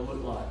going to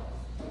look like.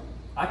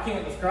 I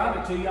can't describe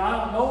it to you. I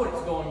don't know what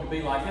it's going to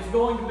be like. It's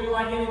going to be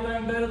like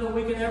anything better than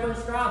we can ever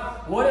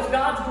describe. What is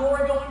God's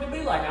glory going to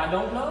be like? I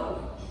don't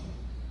know.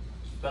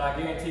 But I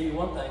guarantee you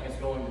one thing, it's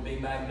going to be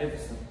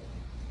magnificent.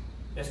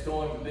 It's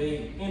going to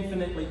be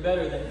infinitely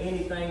better than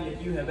anything that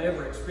you have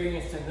ever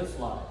experienced in this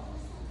life.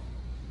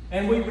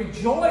 And we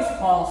rejoice,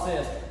 Paul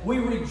says, we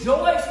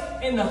rejoice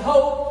in the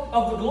hope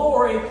of the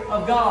glory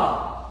of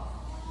God.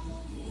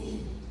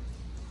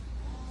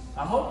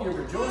 I hope you're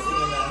rejoicing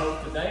in that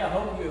hope today. I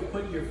hope you have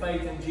put your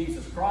faith in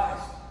Jesus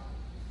Christ.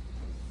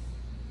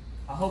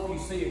 I hope you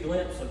see a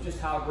glimpse of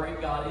just how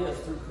great God is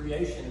through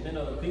creation and in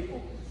other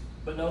people.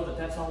 But know that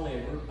that's only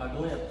a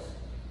glimpse.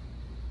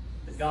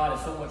 That God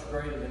is so much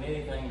greater than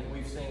anything that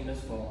we've seen this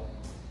far.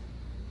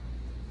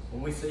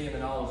 When we see Him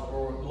in all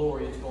His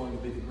glory, it's going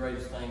to be the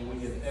greatest thing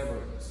we have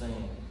ever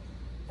seen.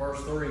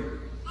 Verse 3.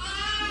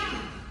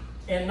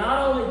 And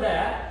not only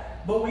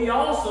that, but we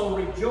also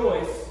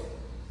rejoice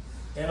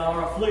in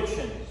our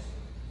afflictions.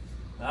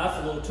 Now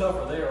that's a little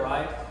tougher there,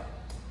 right?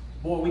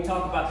 Boy, we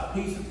talk about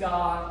the peace of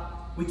God.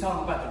 We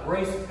talk about the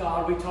grace of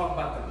God. We talk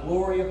about the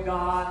glory of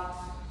God.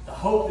 The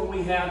hope that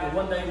we have to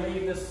one day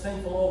leave this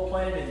sinful old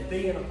planet and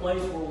be in a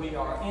place where we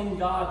are in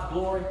God's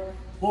glory.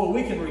 Boy,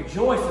 we can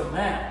rejoice in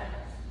that.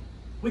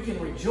 We can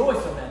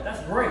rejoice in that.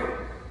 That's great.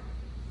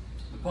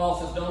 But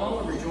Paul says, don't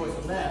only rejoice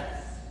in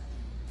that.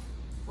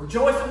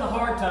 Rejoice in the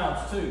hard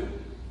times too.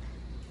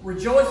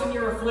 Rejoice in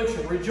your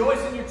affliction. Rejoice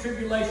in your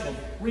tribulation.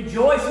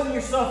 Rejoice in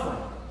your suffering.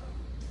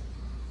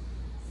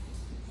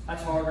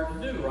 That's harder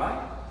to do,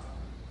 right?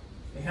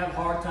 We have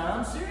hard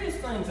times, serious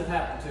things that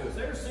happen to us.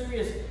 There are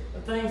serious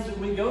things that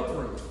we go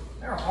through.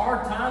 There are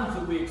hard times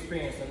that we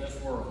experience in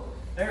this world.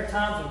 There are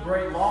times of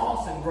great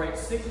loss and great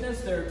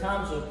sickness. There are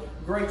times of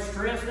great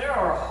stress. There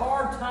are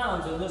hard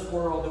times in this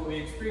world that we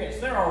experience.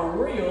 There are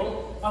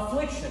real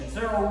afflictions.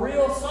 There are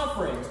real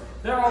sufferings.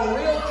 There are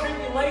real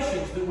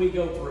tribulations that we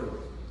go through.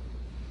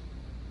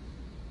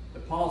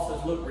 Paul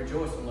says, look,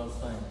 rejoice in those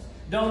things.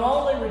 Don't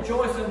only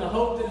rejoice in the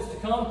hope that is to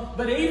come,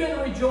 but even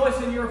rejoice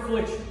in your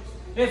afflictions.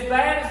 As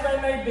bad as they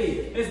may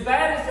be, as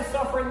bad as the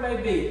suffering may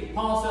be,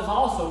 Paul says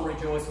also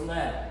rejoice in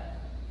that.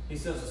 He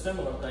says a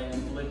similar thing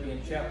in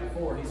Philippians chapter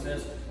 4. He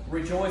says,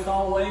 rejoice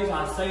always,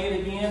 I say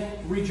it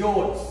again,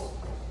 rejoice.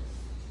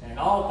 And in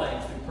all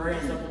things, through prayer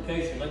and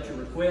supplication, let your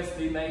requests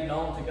be made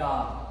known to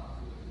God.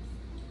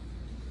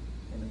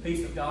 And the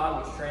peace of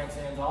God, which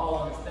transcends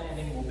all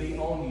understanding, will be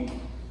on you.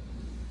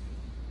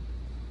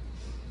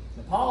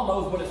 Now, Paul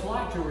knows what it's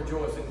like to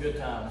rejoice in good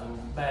times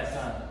and bad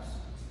times.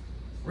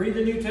 Read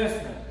the New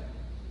Testament.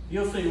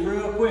 You'll see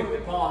real quick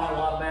that Paul had a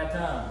lot of bad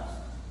times.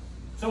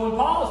 So when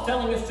Paul is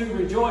telling us to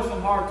rejoice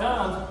in hard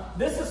times,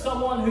 this is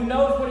someone who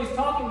knows what he's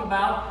talking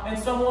about and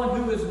someone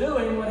who is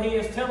doing what he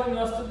is telling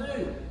us to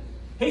do.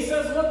 He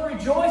says, look,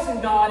 rejoice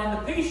in God, in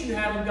the peace you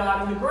have in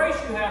God, in the grace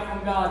you have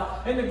from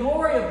God, in the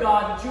glory of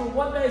God that you will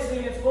one day see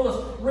in its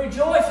fullest.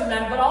 Rejoice in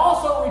that, but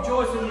also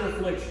rejoice in your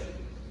affliction.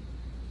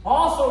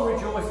 Also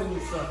rejoice in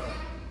your suffering.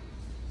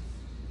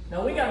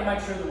 Now, we got to make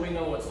sure that we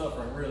know what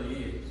suffering really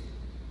is.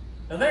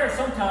 Now, there are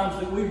some times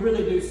that we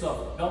really do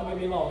suffer. Don't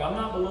get me wrong. I'm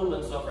not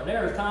belittling suffering.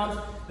 There are times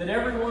that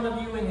every one of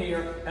you in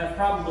here have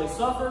probably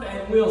suffered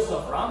and will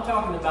suffer. I'm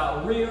talking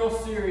about real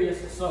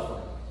serious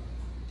suffering.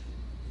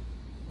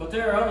 But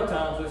there are other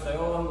times we say,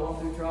 oh, I'm going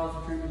through trials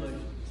and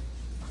tribulations.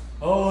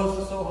 Oh,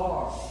 this is so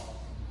hard.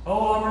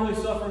 Oh, I'm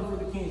really suffering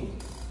for the King.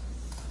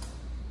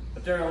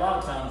 But there are a lot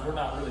of times we're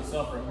not really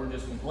suffering. We're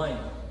just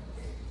complaining.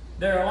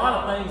 There are a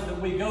lot of things that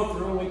we go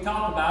through and we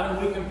talk about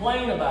and we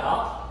complain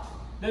about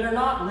that are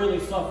not really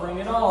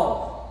suffering at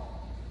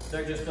all.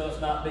 They're just us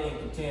not being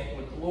content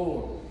with the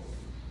Lord.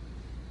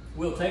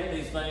 We'll take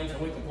these things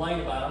and we complain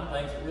about them,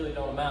 things that really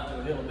don't amount to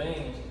a hill of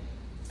beans.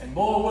 And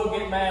boy, we'll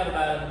get mad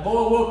about it. And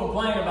boy, we'll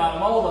complain about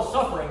them, all the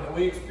suffering that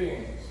we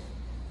experience.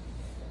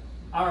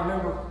 I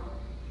remember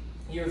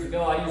years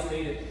ago, I used to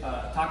eat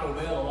at Taco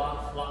Bell a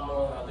lot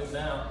more than I do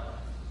now.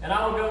 And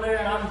I would go there,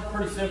 and I'm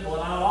pretty simple,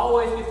 and I would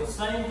always get the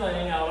same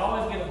thing. I would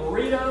always get a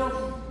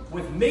burrito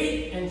with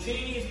meat and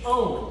cheese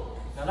only.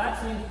 Now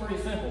that seems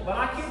pretty simple, but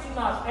I kid you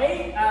not,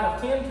 8 out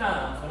of 10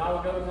 times when I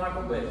would go to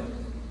Taco Bell,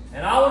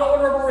 and I would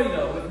order a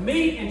burrito with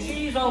meat and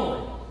cheese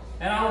only,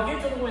 and I would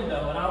get to the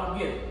window and I would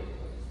get it.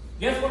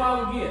 Guess what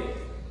I would get?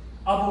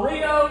 A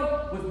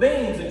burrito with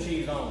beans and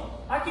cheese only.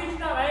 I kid you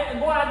not, and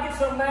boy, I'd get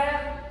so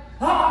mad.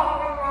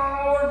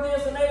 I ordered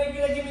this and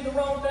they give me the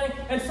wrong thing.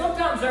 And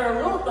sometimes there are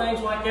little things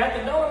like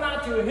that don't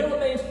amount to a hill of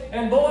beans,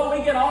 and boy,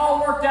 we get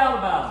all worked out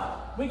about it.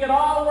 We get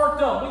all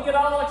worked up. We get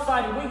all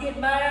excited. We get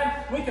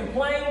mad. We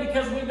complain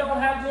because we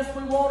don't have this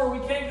we want, or we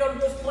can't go to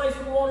this place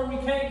we want, or we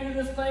can't do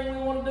this thing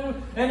we want to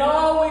do. And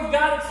oh, we've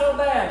got it so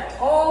bad.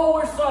 Oh,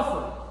 we're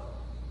suffering.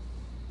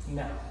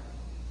 Now,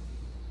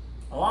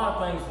 a lot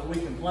of things that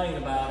we complain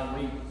about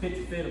and we pitch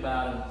a fit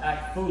about and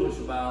act foolish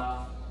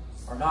about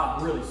are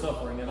not really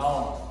suffering at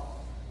all.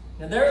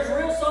 Now, there's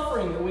real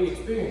suffering that we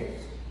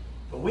experience,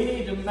 but we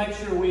need to make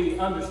sure we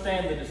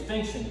understand the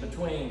distinction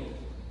between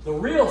the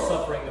real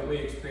suffering that we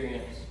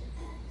experience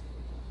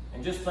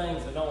and just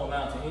things that don't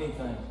amount to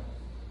anything.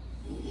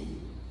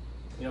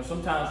 You know,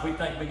 sometimes we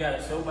think we got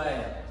it so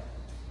bad.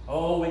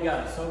 Oh, we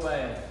got it so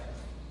bad.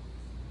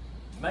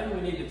 Maybe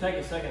we need to take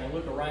a second and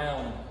look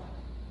around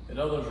at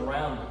others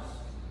around us,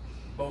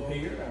 both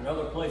here and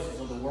other places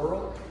of the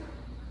world.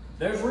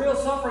 There's real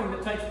suffering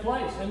that takes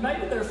place, and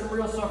maybe there's some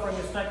real suffering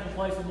that's taking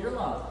place in your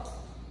life.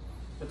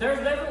 But there's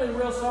definitely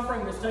real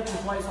suffering that's taking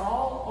place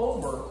all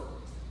over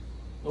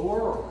the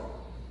world.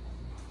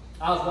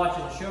 I was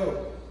watching a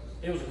show.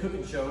 It was a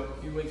cooking show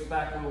a few weeks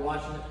back. We were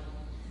watching it.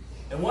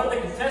 And one of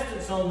the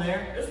contestants on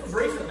there, this was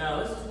recent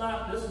now, this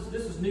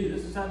is new,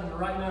 this is happening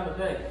right now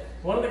today.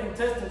 One of the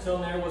contestants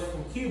on there was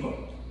from Cuba.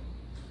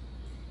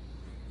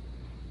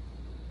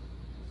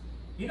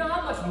 You know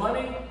how much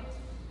money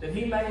that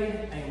he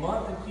made a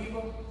month in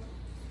Cuba?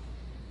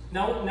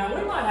 Now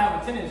we might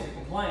have a tendency to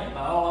complain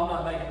about, oh, I'm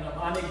not making enough,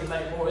 I need to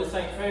make more, this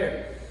ain't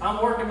fair.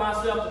 I'm working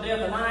myself to death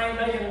and I ain't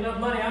making enough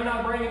money, I'm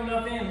not bringing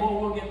enough in, boy,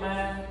 we'll get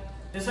mad.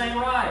 This ain't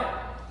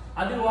right.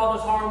 I do all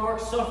this hard work,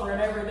 suffering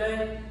every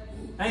day,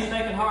 ain't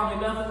making hardly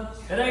nothing.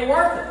 It ain't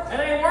worth it, it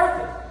ain't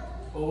worth it.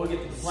 Well, we'll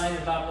get to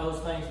complaining about those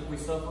things that we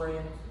suffer in.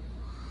 I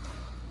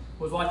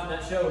was watching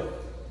that show,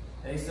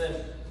 and he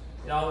said,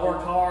 you know, I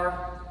worked hard,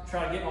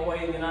 trying to get my way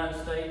in the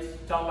United States,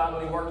 talking about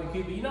when he worked in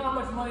Cuba. You know how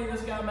much money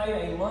this guy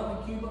made a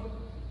month in Cuba?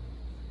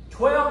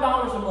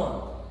 $12 a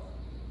month.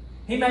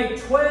 He made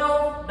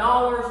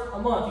 $12 a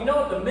month. You know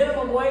what the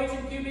minimum wage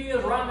in Cuba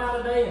is right now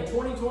today in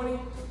 2020?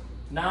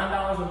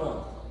 $9 a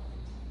month.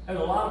 There's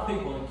a lot of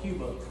people in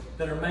Cuba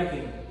that are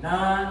making $9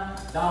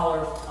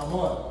 a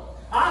month.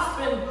 I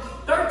spend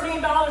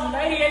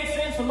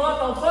 $13.88 a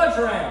month on fudge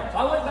rounds.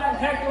 I went back and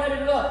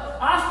calculated it up.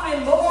 I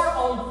spend more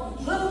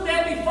on Little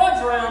Debbie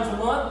fudge rounds a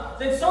month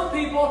than some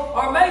people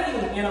are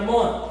making in a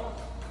month.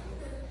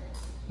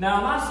 Now,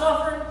 am I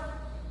suffering?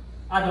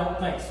 I don't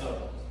think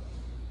so.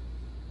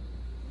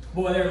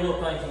 Boy, there are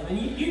little things,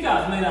 and you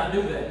guys may not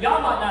do that.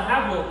 Y'all might not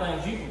have little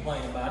things you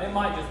complain about. It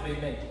might just be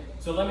me.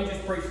 So let me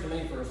just preach to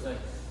me for a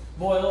second.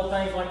 Boy, little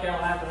things like that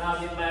will happen, and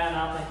I'll get mad, and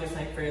I'll think this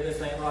ain't fair, this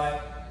ain't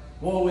right.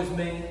 Woe is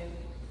me.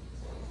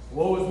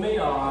 Woe is me,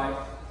 all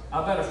right.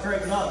 I better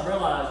straighten up and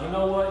realize, you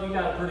know what, you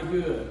got it pretty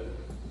good.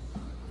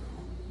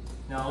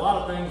 Now, a lot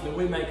of things that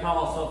we may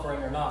call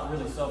suffering are not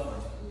really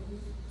suffering.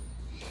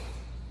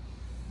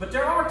 But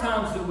there are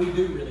times that we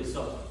do really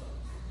suffer.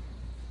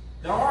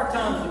 There are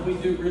times that we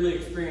do really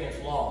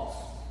experience loss.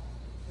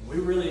 And we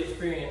really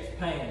experience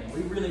pain. And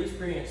we really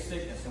experience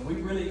sickness. And we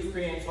really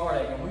experience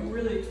heartache. And we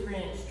really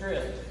experience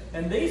stress.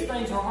 And these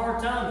things are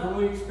hard times when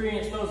we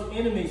experience those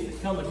enemies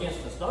that come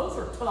against us. Those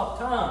are tough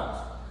times.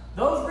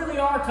 Those really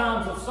are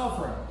times of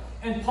suffering.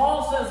 And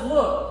Paul says,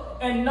 look,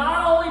 and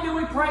not only do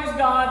we praise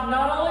God,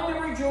 not only do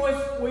we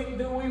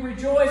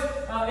rejoice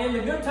in the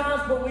good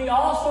times, but we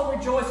also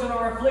rejoice in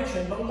our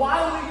affliction. But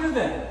why do we do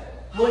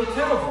that? Well, he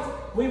tells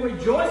us, we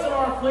rejoice in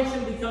our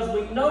affliction because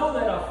we know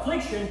that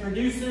affliction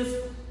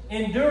produces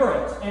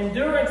endurance.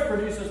 Endurance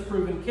produces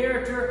proven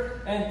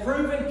character, and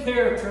proven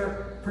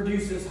character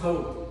produces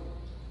hope.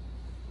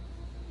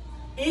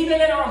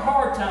 Even in our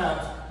hard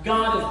times,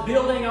 God is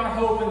building our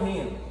hope in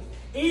Him.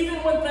 Even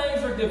when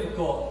things are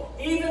difficult,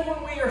 even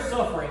when we are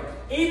suffering,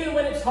 even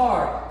when it's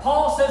hard,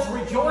 Paul says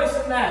rejoice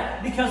in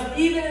that, because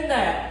even in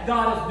that,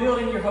 God is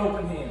building your hope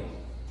in Him.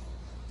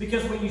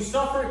 Because when you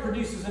suffer, it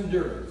produces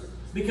endurance.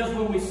 Because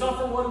when we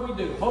suffer, what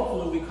do?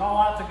 Hopefully we call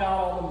out to God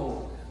all the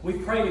more. We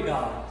pray to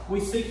God. We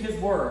seek His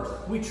Word.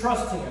 We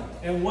trust Him.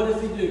 And what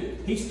does He do?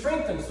 He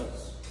strengthens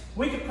us.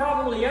 We could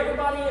probably,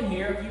 everybody in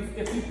here,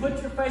 if you put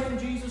your faith in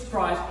Jesus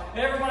Christ,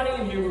 everybody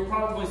in here would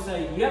probably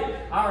say,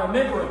 yep, I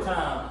remember a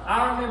time,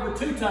 I remember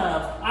 2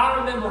 times,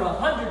 I remember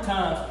 100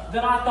 times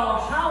that I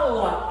thought, how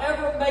will I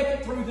ever make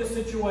it through this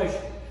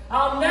situation?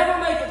 I'll never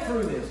make it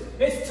through this.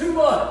 It's too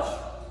much.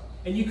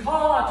 And you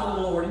call out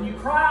to the Lord, and you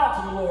cry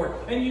out to the Lord,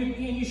 and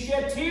you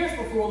shed tears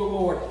before the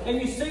Lord, and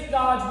you seek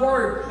God's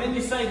Word, and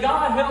you say,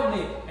 God, help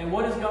me. And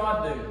what does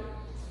God do?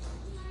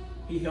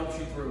 He helps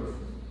you through it.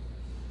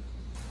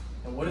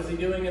 And what is He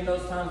doing in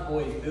those times?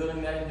 Boy, He's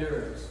building that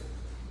endurance.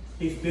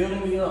 He's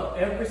building you up.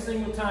 Every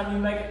single time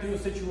you make it through a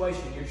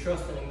situation, you're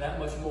trusting Him that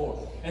much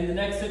more. And the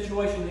next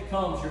situation that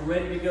comes, you're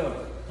ready to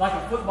go. Like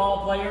a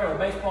football player, or a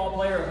baseball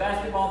player, or a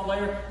basketball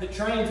player that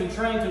trains and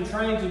trains and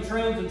trains and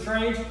trains and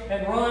trains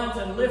and runs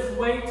and lifts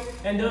weights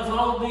and does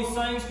all of these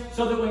things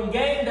so that when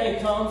game day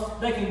comes,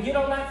 they can get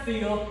on that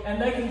field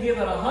and they can give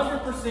it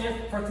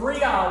 100% for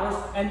 3 hours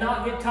and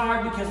not get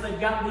tired because they've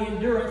got the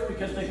endurance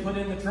because they put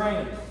in the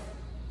training.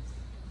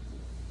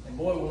 And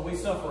boy, when we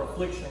suffer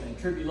affliction and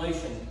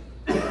tribulation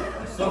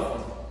and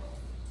suffering,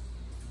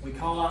 we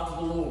call out to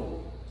the Lord,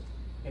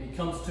 and He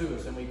comes to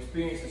us, and we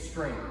experience His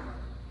strength.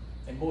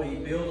 And boy, He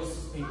builds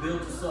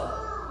us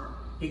up.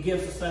 He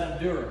gives us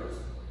that endurance.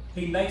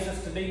 He makes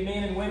us to be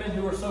men and women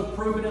who are so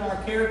proven in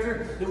our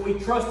character that we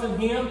trust in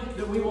Him,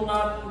 that we will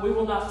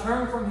not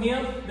turn from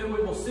Him, that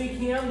we will seek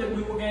Him, that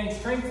we will gain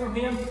strength from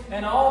Him.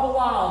 And all the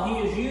while,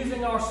 He is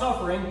using our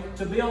suffering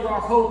to build our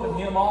hope in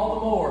Him all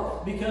the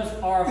more. Because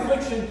our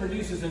affliction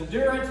produces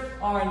endurance,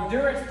 our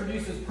endurance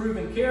produces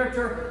proven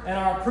character, and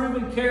our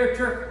proven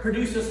character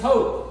produces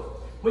hope.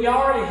 We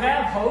already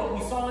have hope.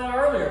 We saw that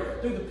earlier.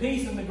 Through the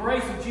peace and the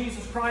grace of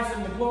Jesus Christ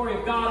and the glory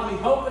of God, we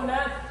hope in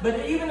that.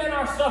 But even in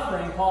our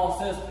suffering, Paul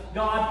says,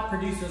 God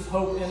produces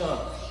hope in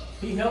us.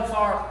 He helps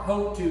our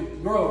hope to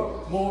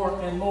grow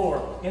more and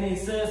more. And he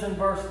says in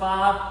verse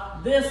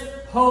 5, this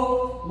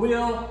hope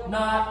will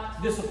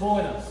not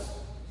disappoint us.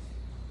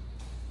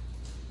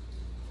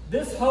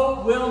 This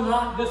hope will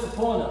not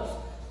disappoint us.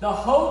 The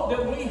hope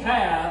that we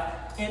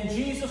have in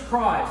Jesus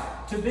Christ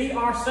to be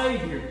our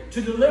Savior,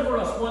 to deliver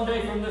us one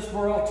day from this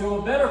world to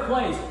a better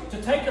place,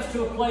 to take us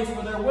to a place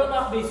where there will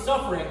not be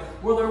suffering,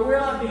 where there will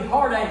not be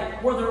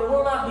heartache, where there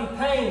will not be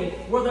pain,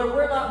 where there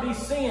will not be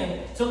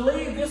sin, to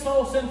leave this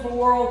old sinful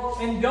world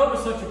and go to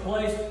such a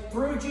place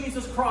through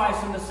Jesus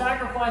Christ and the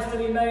sacrifice that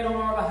He made on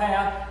our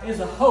behalf is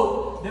a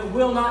hope that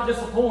will not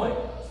disappoint.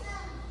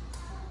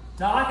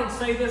 Now I can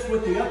say this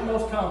with the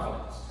utmost confidence.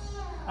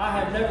 I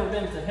have never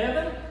been to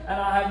heaven, and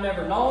I have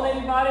never known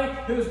anybody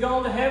who's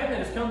gone to heaven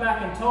and has come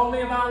back and told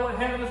me about what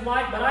heaven is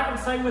like, but I can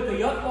say with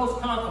the utmost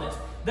confidence,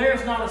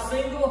 there's not a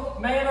single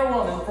man or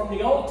woman from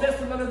the Old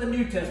Testament or the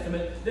New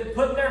Testament that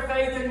put their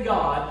faith in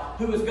God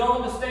who is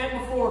going to stand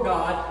before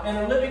God and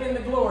are living in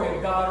the glory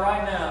of God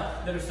right now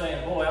that are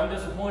saying, boy, I'm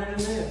disappointed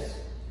in this.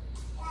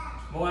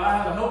 Boy, I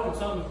had a hope in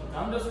something.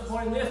 I'm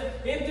disappointed in this.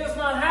 It does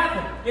not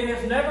happen. It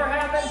has never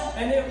happened,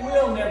 and it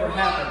will never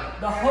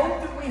happen. The hope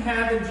that we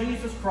have in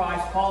Jesus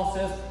Christ, Paul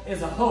says,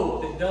 is a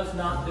hope that does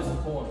not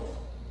disappoint.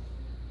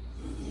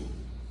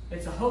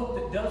 It's a hope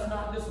that does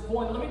not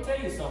disappoint. Let me tell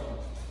you something.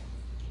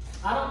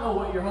 I don't know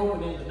what you're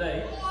hoping in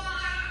today.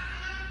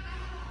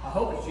 I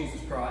hope it's Jesus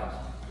Christ.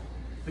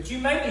 But you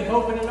may be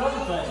hoping in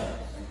other things.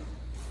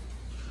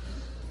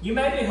 You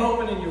may be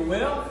hoping in your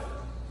wealth.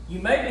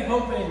 You may be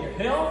hoping in your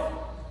health.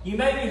 You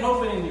may be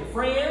hoping in your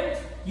friends.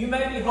 You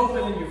may be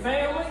hoping in your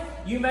family.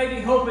 You may be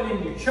hoping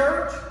in your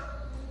church.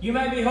 You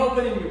may be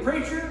hoping in your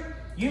preacher.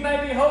 You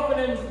may be hoping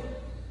in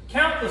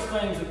countless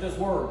things of this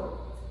world.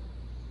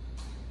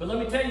 But let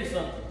me tell you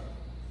something.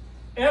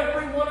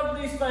 Every one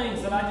of these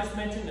things that I just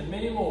mentioned and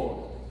many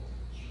more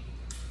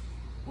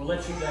will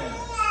let you down.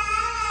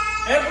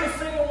 Every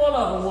single one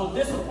of them will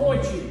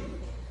disappoint you.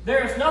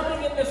 There is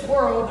nothing in this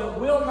world that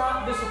will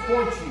not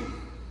disappoint you.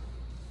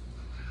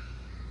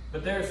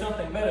 But there is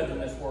something better than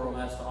this world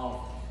has to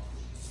offer.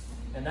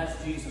 And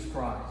that's Jesus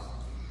Christ.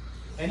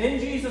 And in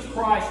Jesus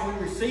Christ we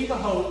receive a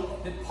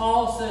hope that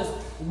Paul says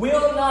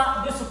will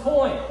not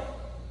disappoint.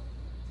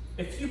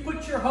 If you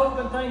put your hope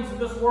in things of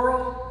this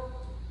world,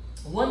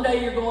 one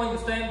day you're going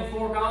to stand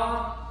before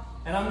God,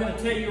 and I'm going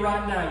to tell you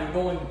right now, you're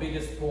going to be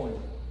disappointed.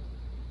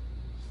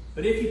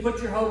 But if you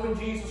put your hope in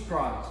Jesus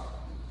Christ,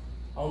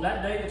 on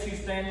that day that you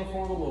stand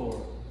before the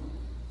Lord,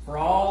 for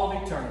all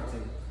of eternity,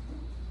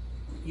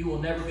 you will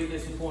never be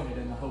disappointed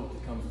in the hope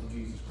that comes from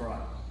Jesus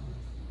Christ.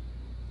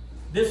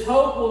 This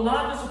hope will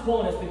not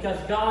disappoint us because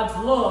God's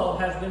love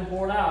has been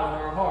poured out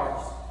in our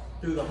hearts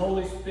through the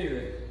Holy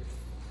Spirit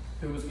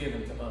who was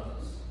given to us.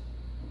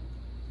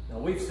 Now,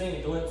 we've seen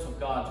a glimpse of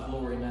God's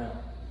glory now.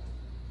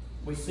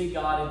 We see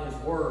God in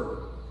His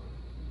Word.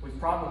 We've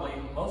probably,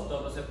 most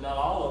of us, if not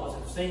all of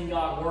us, have seen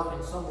God work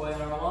in some way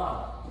in our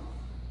life.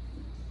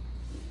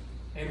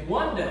 And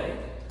one day,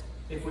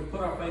 if we put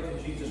our faith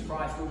in Jesus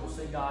Christ, we will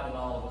see God in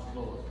all of His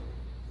glory.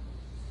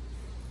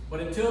 But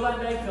until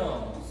that day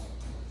comes,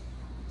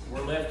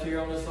 we're left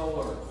here on this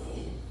old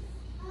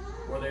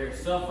earth, where there's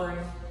suffering,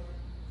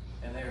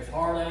 and there's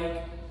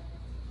heartache,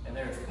 and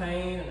there's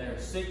pain, and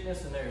there's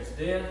sickness, and there's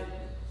death.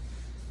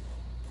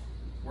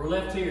 We're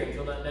left here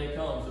until that day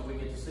comes that we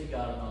get to see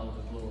God in all of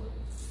His glory.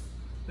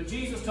 But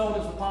Jesus told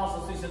His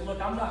apostles, He said, look,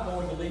 I'm not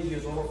going to leave you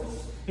as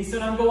orphans. He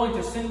said, I'm going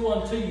to send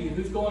one to you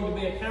who's going to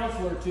be a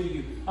counselor to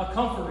you, a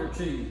comforter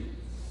to you.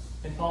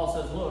 And Paul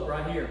says, look,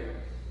 right here,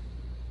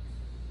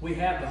 we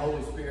have the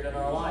Holy Spirit in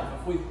our life.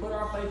 If we put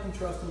our faith and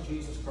trust in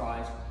Jesus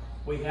Christ,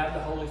 we have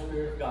the Holy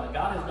Spirit of God.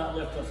 God has not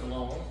left us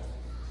alone.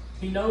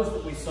 He knows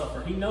that we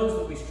suffer. He knows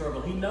that we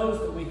struggle. He knows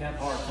that we have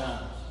hard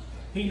times.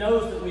 He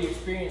knows that we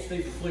experience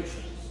these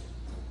afflictions.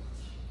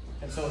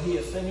 And so He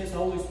has sent His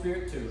Holy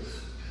Spirit to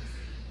us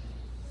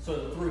so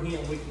that through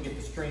Him we can get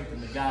the strength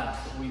and the guidance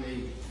that we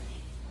need.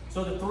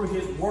 So that through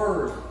His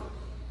Word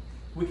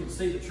we can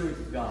see the truth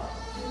of God.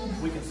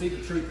 We can see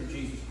the truth of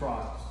Jesus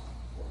Christ.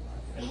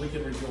 And we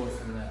can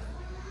rejoice in that.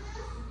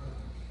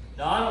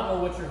 Now, I don't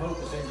know what your hope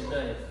is in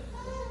today,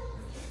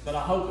 but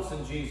I hope it's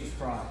in Jesus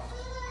Christ.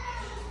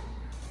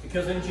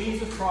 Because in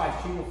Jesus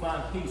Christ you will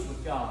find peace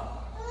with God.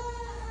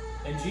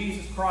 In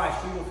Jesus Christ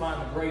you will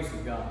find the grace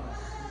of God.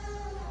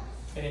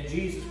 And in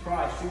Jesus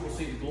Christ you will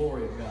see the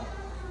glory of God.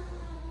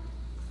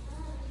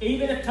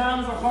 Even if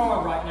times are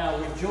hard right now,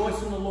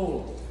 rejoice in the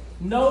Lord.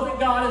 Know that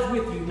God is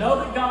with you. Know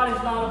that God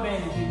has not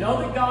abandoned you.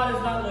 Know that God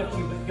has not left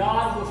you, but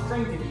God will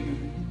strengthen you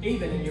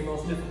even in your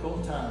most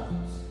difficult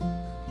times.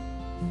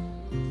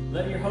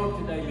 Let your hope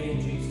today be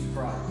in Jesus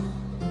Christ.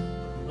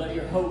 Let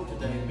your hope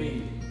today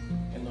be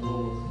in the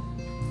Lord.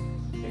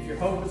 If your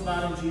hope is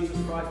not in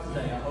Jesus Christ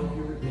today, I hope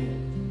you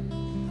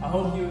repent. I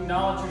hope you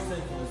acknowledge your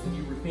sinfulness and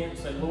you repent and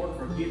say, Lord,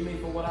 forgive me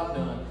for what I've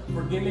done.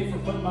 Forgive me for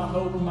putting my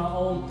hope in my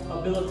own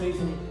abilities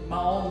and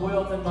my own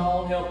wealth and my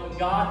own health. But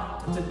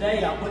God,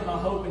 today I put my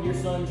hope in your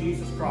Son,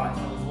 Jesus Christ,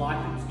 and His life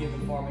that was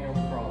given for me on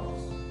the cross.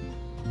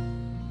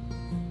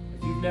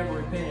 If you've never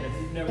repented,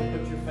 if you've never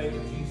put your faith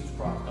in Jesus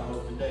Christ, I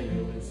hope today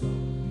you'll do so.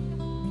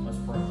 Let's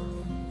pray.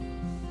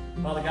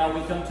 Father God,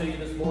 we come to you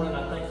this morning.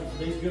 I thank you for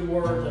these good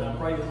words, and I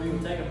pray that we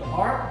would take them to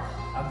heart.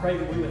 I pray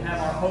that we would have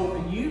our hope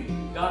in you.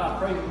 God, I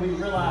pray that we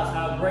realize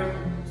how great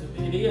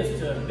it is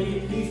to be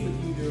at peace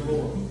with you, dear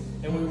Lord.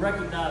 And we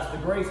recognize the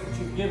grace that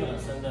you've given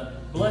us and the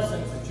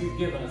blessings that you've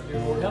given us, dear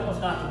Lord. Help us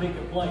not to be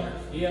complainers.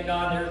 Yeah,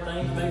 God, there are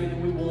things maybe that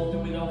we want that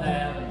we don't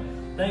have,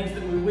 and things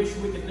that we wish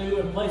we could do,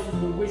 and places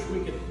we wish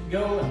we could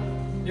go.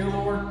 And dear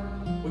Lord,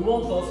 we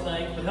want those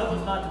things, but help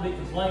us not to be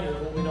complainers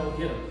when we don't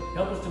get them.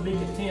 Help us to be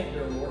content,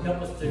 dear Lord.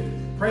 Help us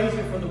to praise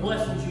you for the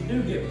blessings you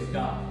do give us,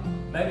 God.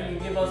 Maybe you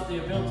give us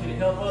the ability to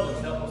help others.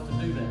 Help us to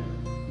do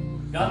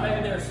that. God,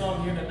 maybe there are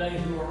some here today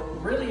who are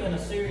really in a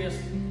serious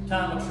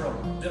time of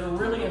trouble, that are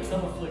really in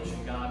some affliction,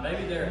 God.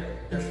 Maybe they're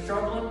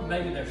struggling.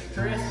 Maybe their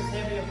stress is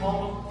heavy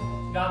upon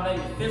them. God,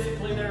 maybe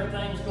physically there are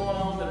things going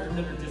on that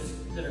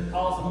are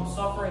causing them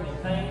suffering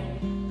and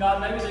pain.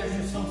 God, maybe there's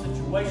just some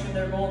situation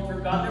they're going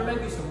through. God, there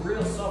may be some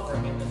real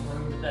suffering in this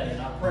room today,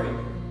 and I pray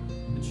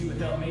that you would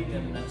help meet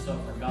them in that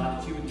suffering,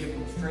 God, that you would give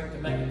them the strength to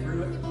make it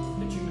through it,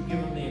 that you would give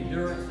them the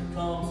endurance that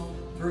comes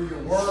through your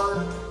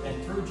word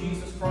and through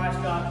Jesus Christ,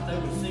 God, that they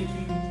would seek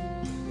you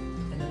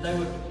and that they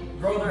would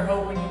grow their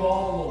hope in you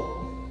all the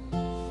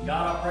more.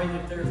 God, I pray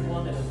that if there's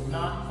one that has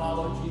not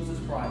followed Jesus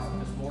Christ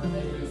this morning,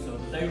 they do so,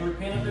 that they would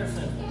repent of their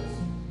sinfulness,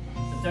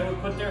 that they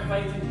would put their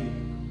faith in you.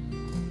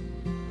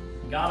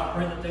 God, I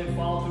pray that they would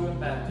follow through in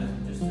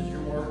baptism, just as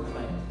your word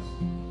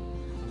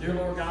commands. Dear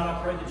Lord God,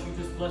 I pray that you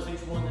just bless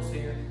each one that's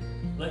here.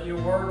 Let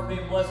your word be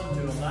a blessing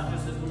to them, not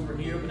just as we were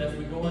here, but as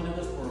we go into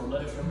this world.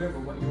 Let us remember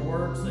what your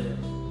word says.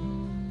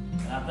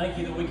 And I thank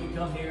you that we can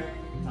come here.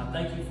 I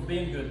thank you for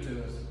being good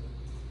to us.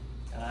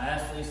 And I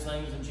ask these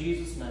things in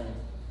Jesus' name.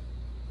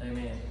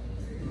 Amen.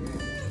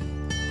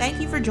 Thank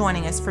you for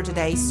joining us for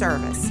today's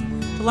service.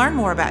 To learn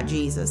more about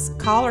Jesus,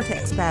 call or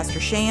text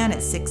Pastor Shan at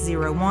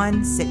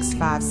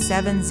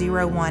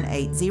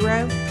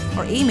 601-657-0180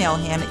 or email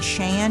him at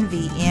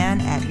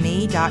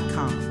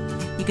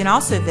shanvn@me.com. You can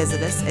also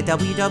visit us at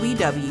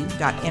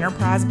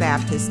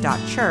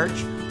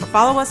www.enterprisebaptist.church or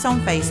follow us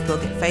on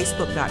Facebook at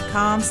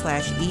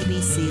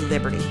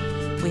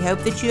facebook.com/EBCLiberty. We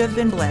hope that you have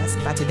been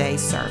blessed by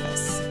today's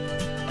service.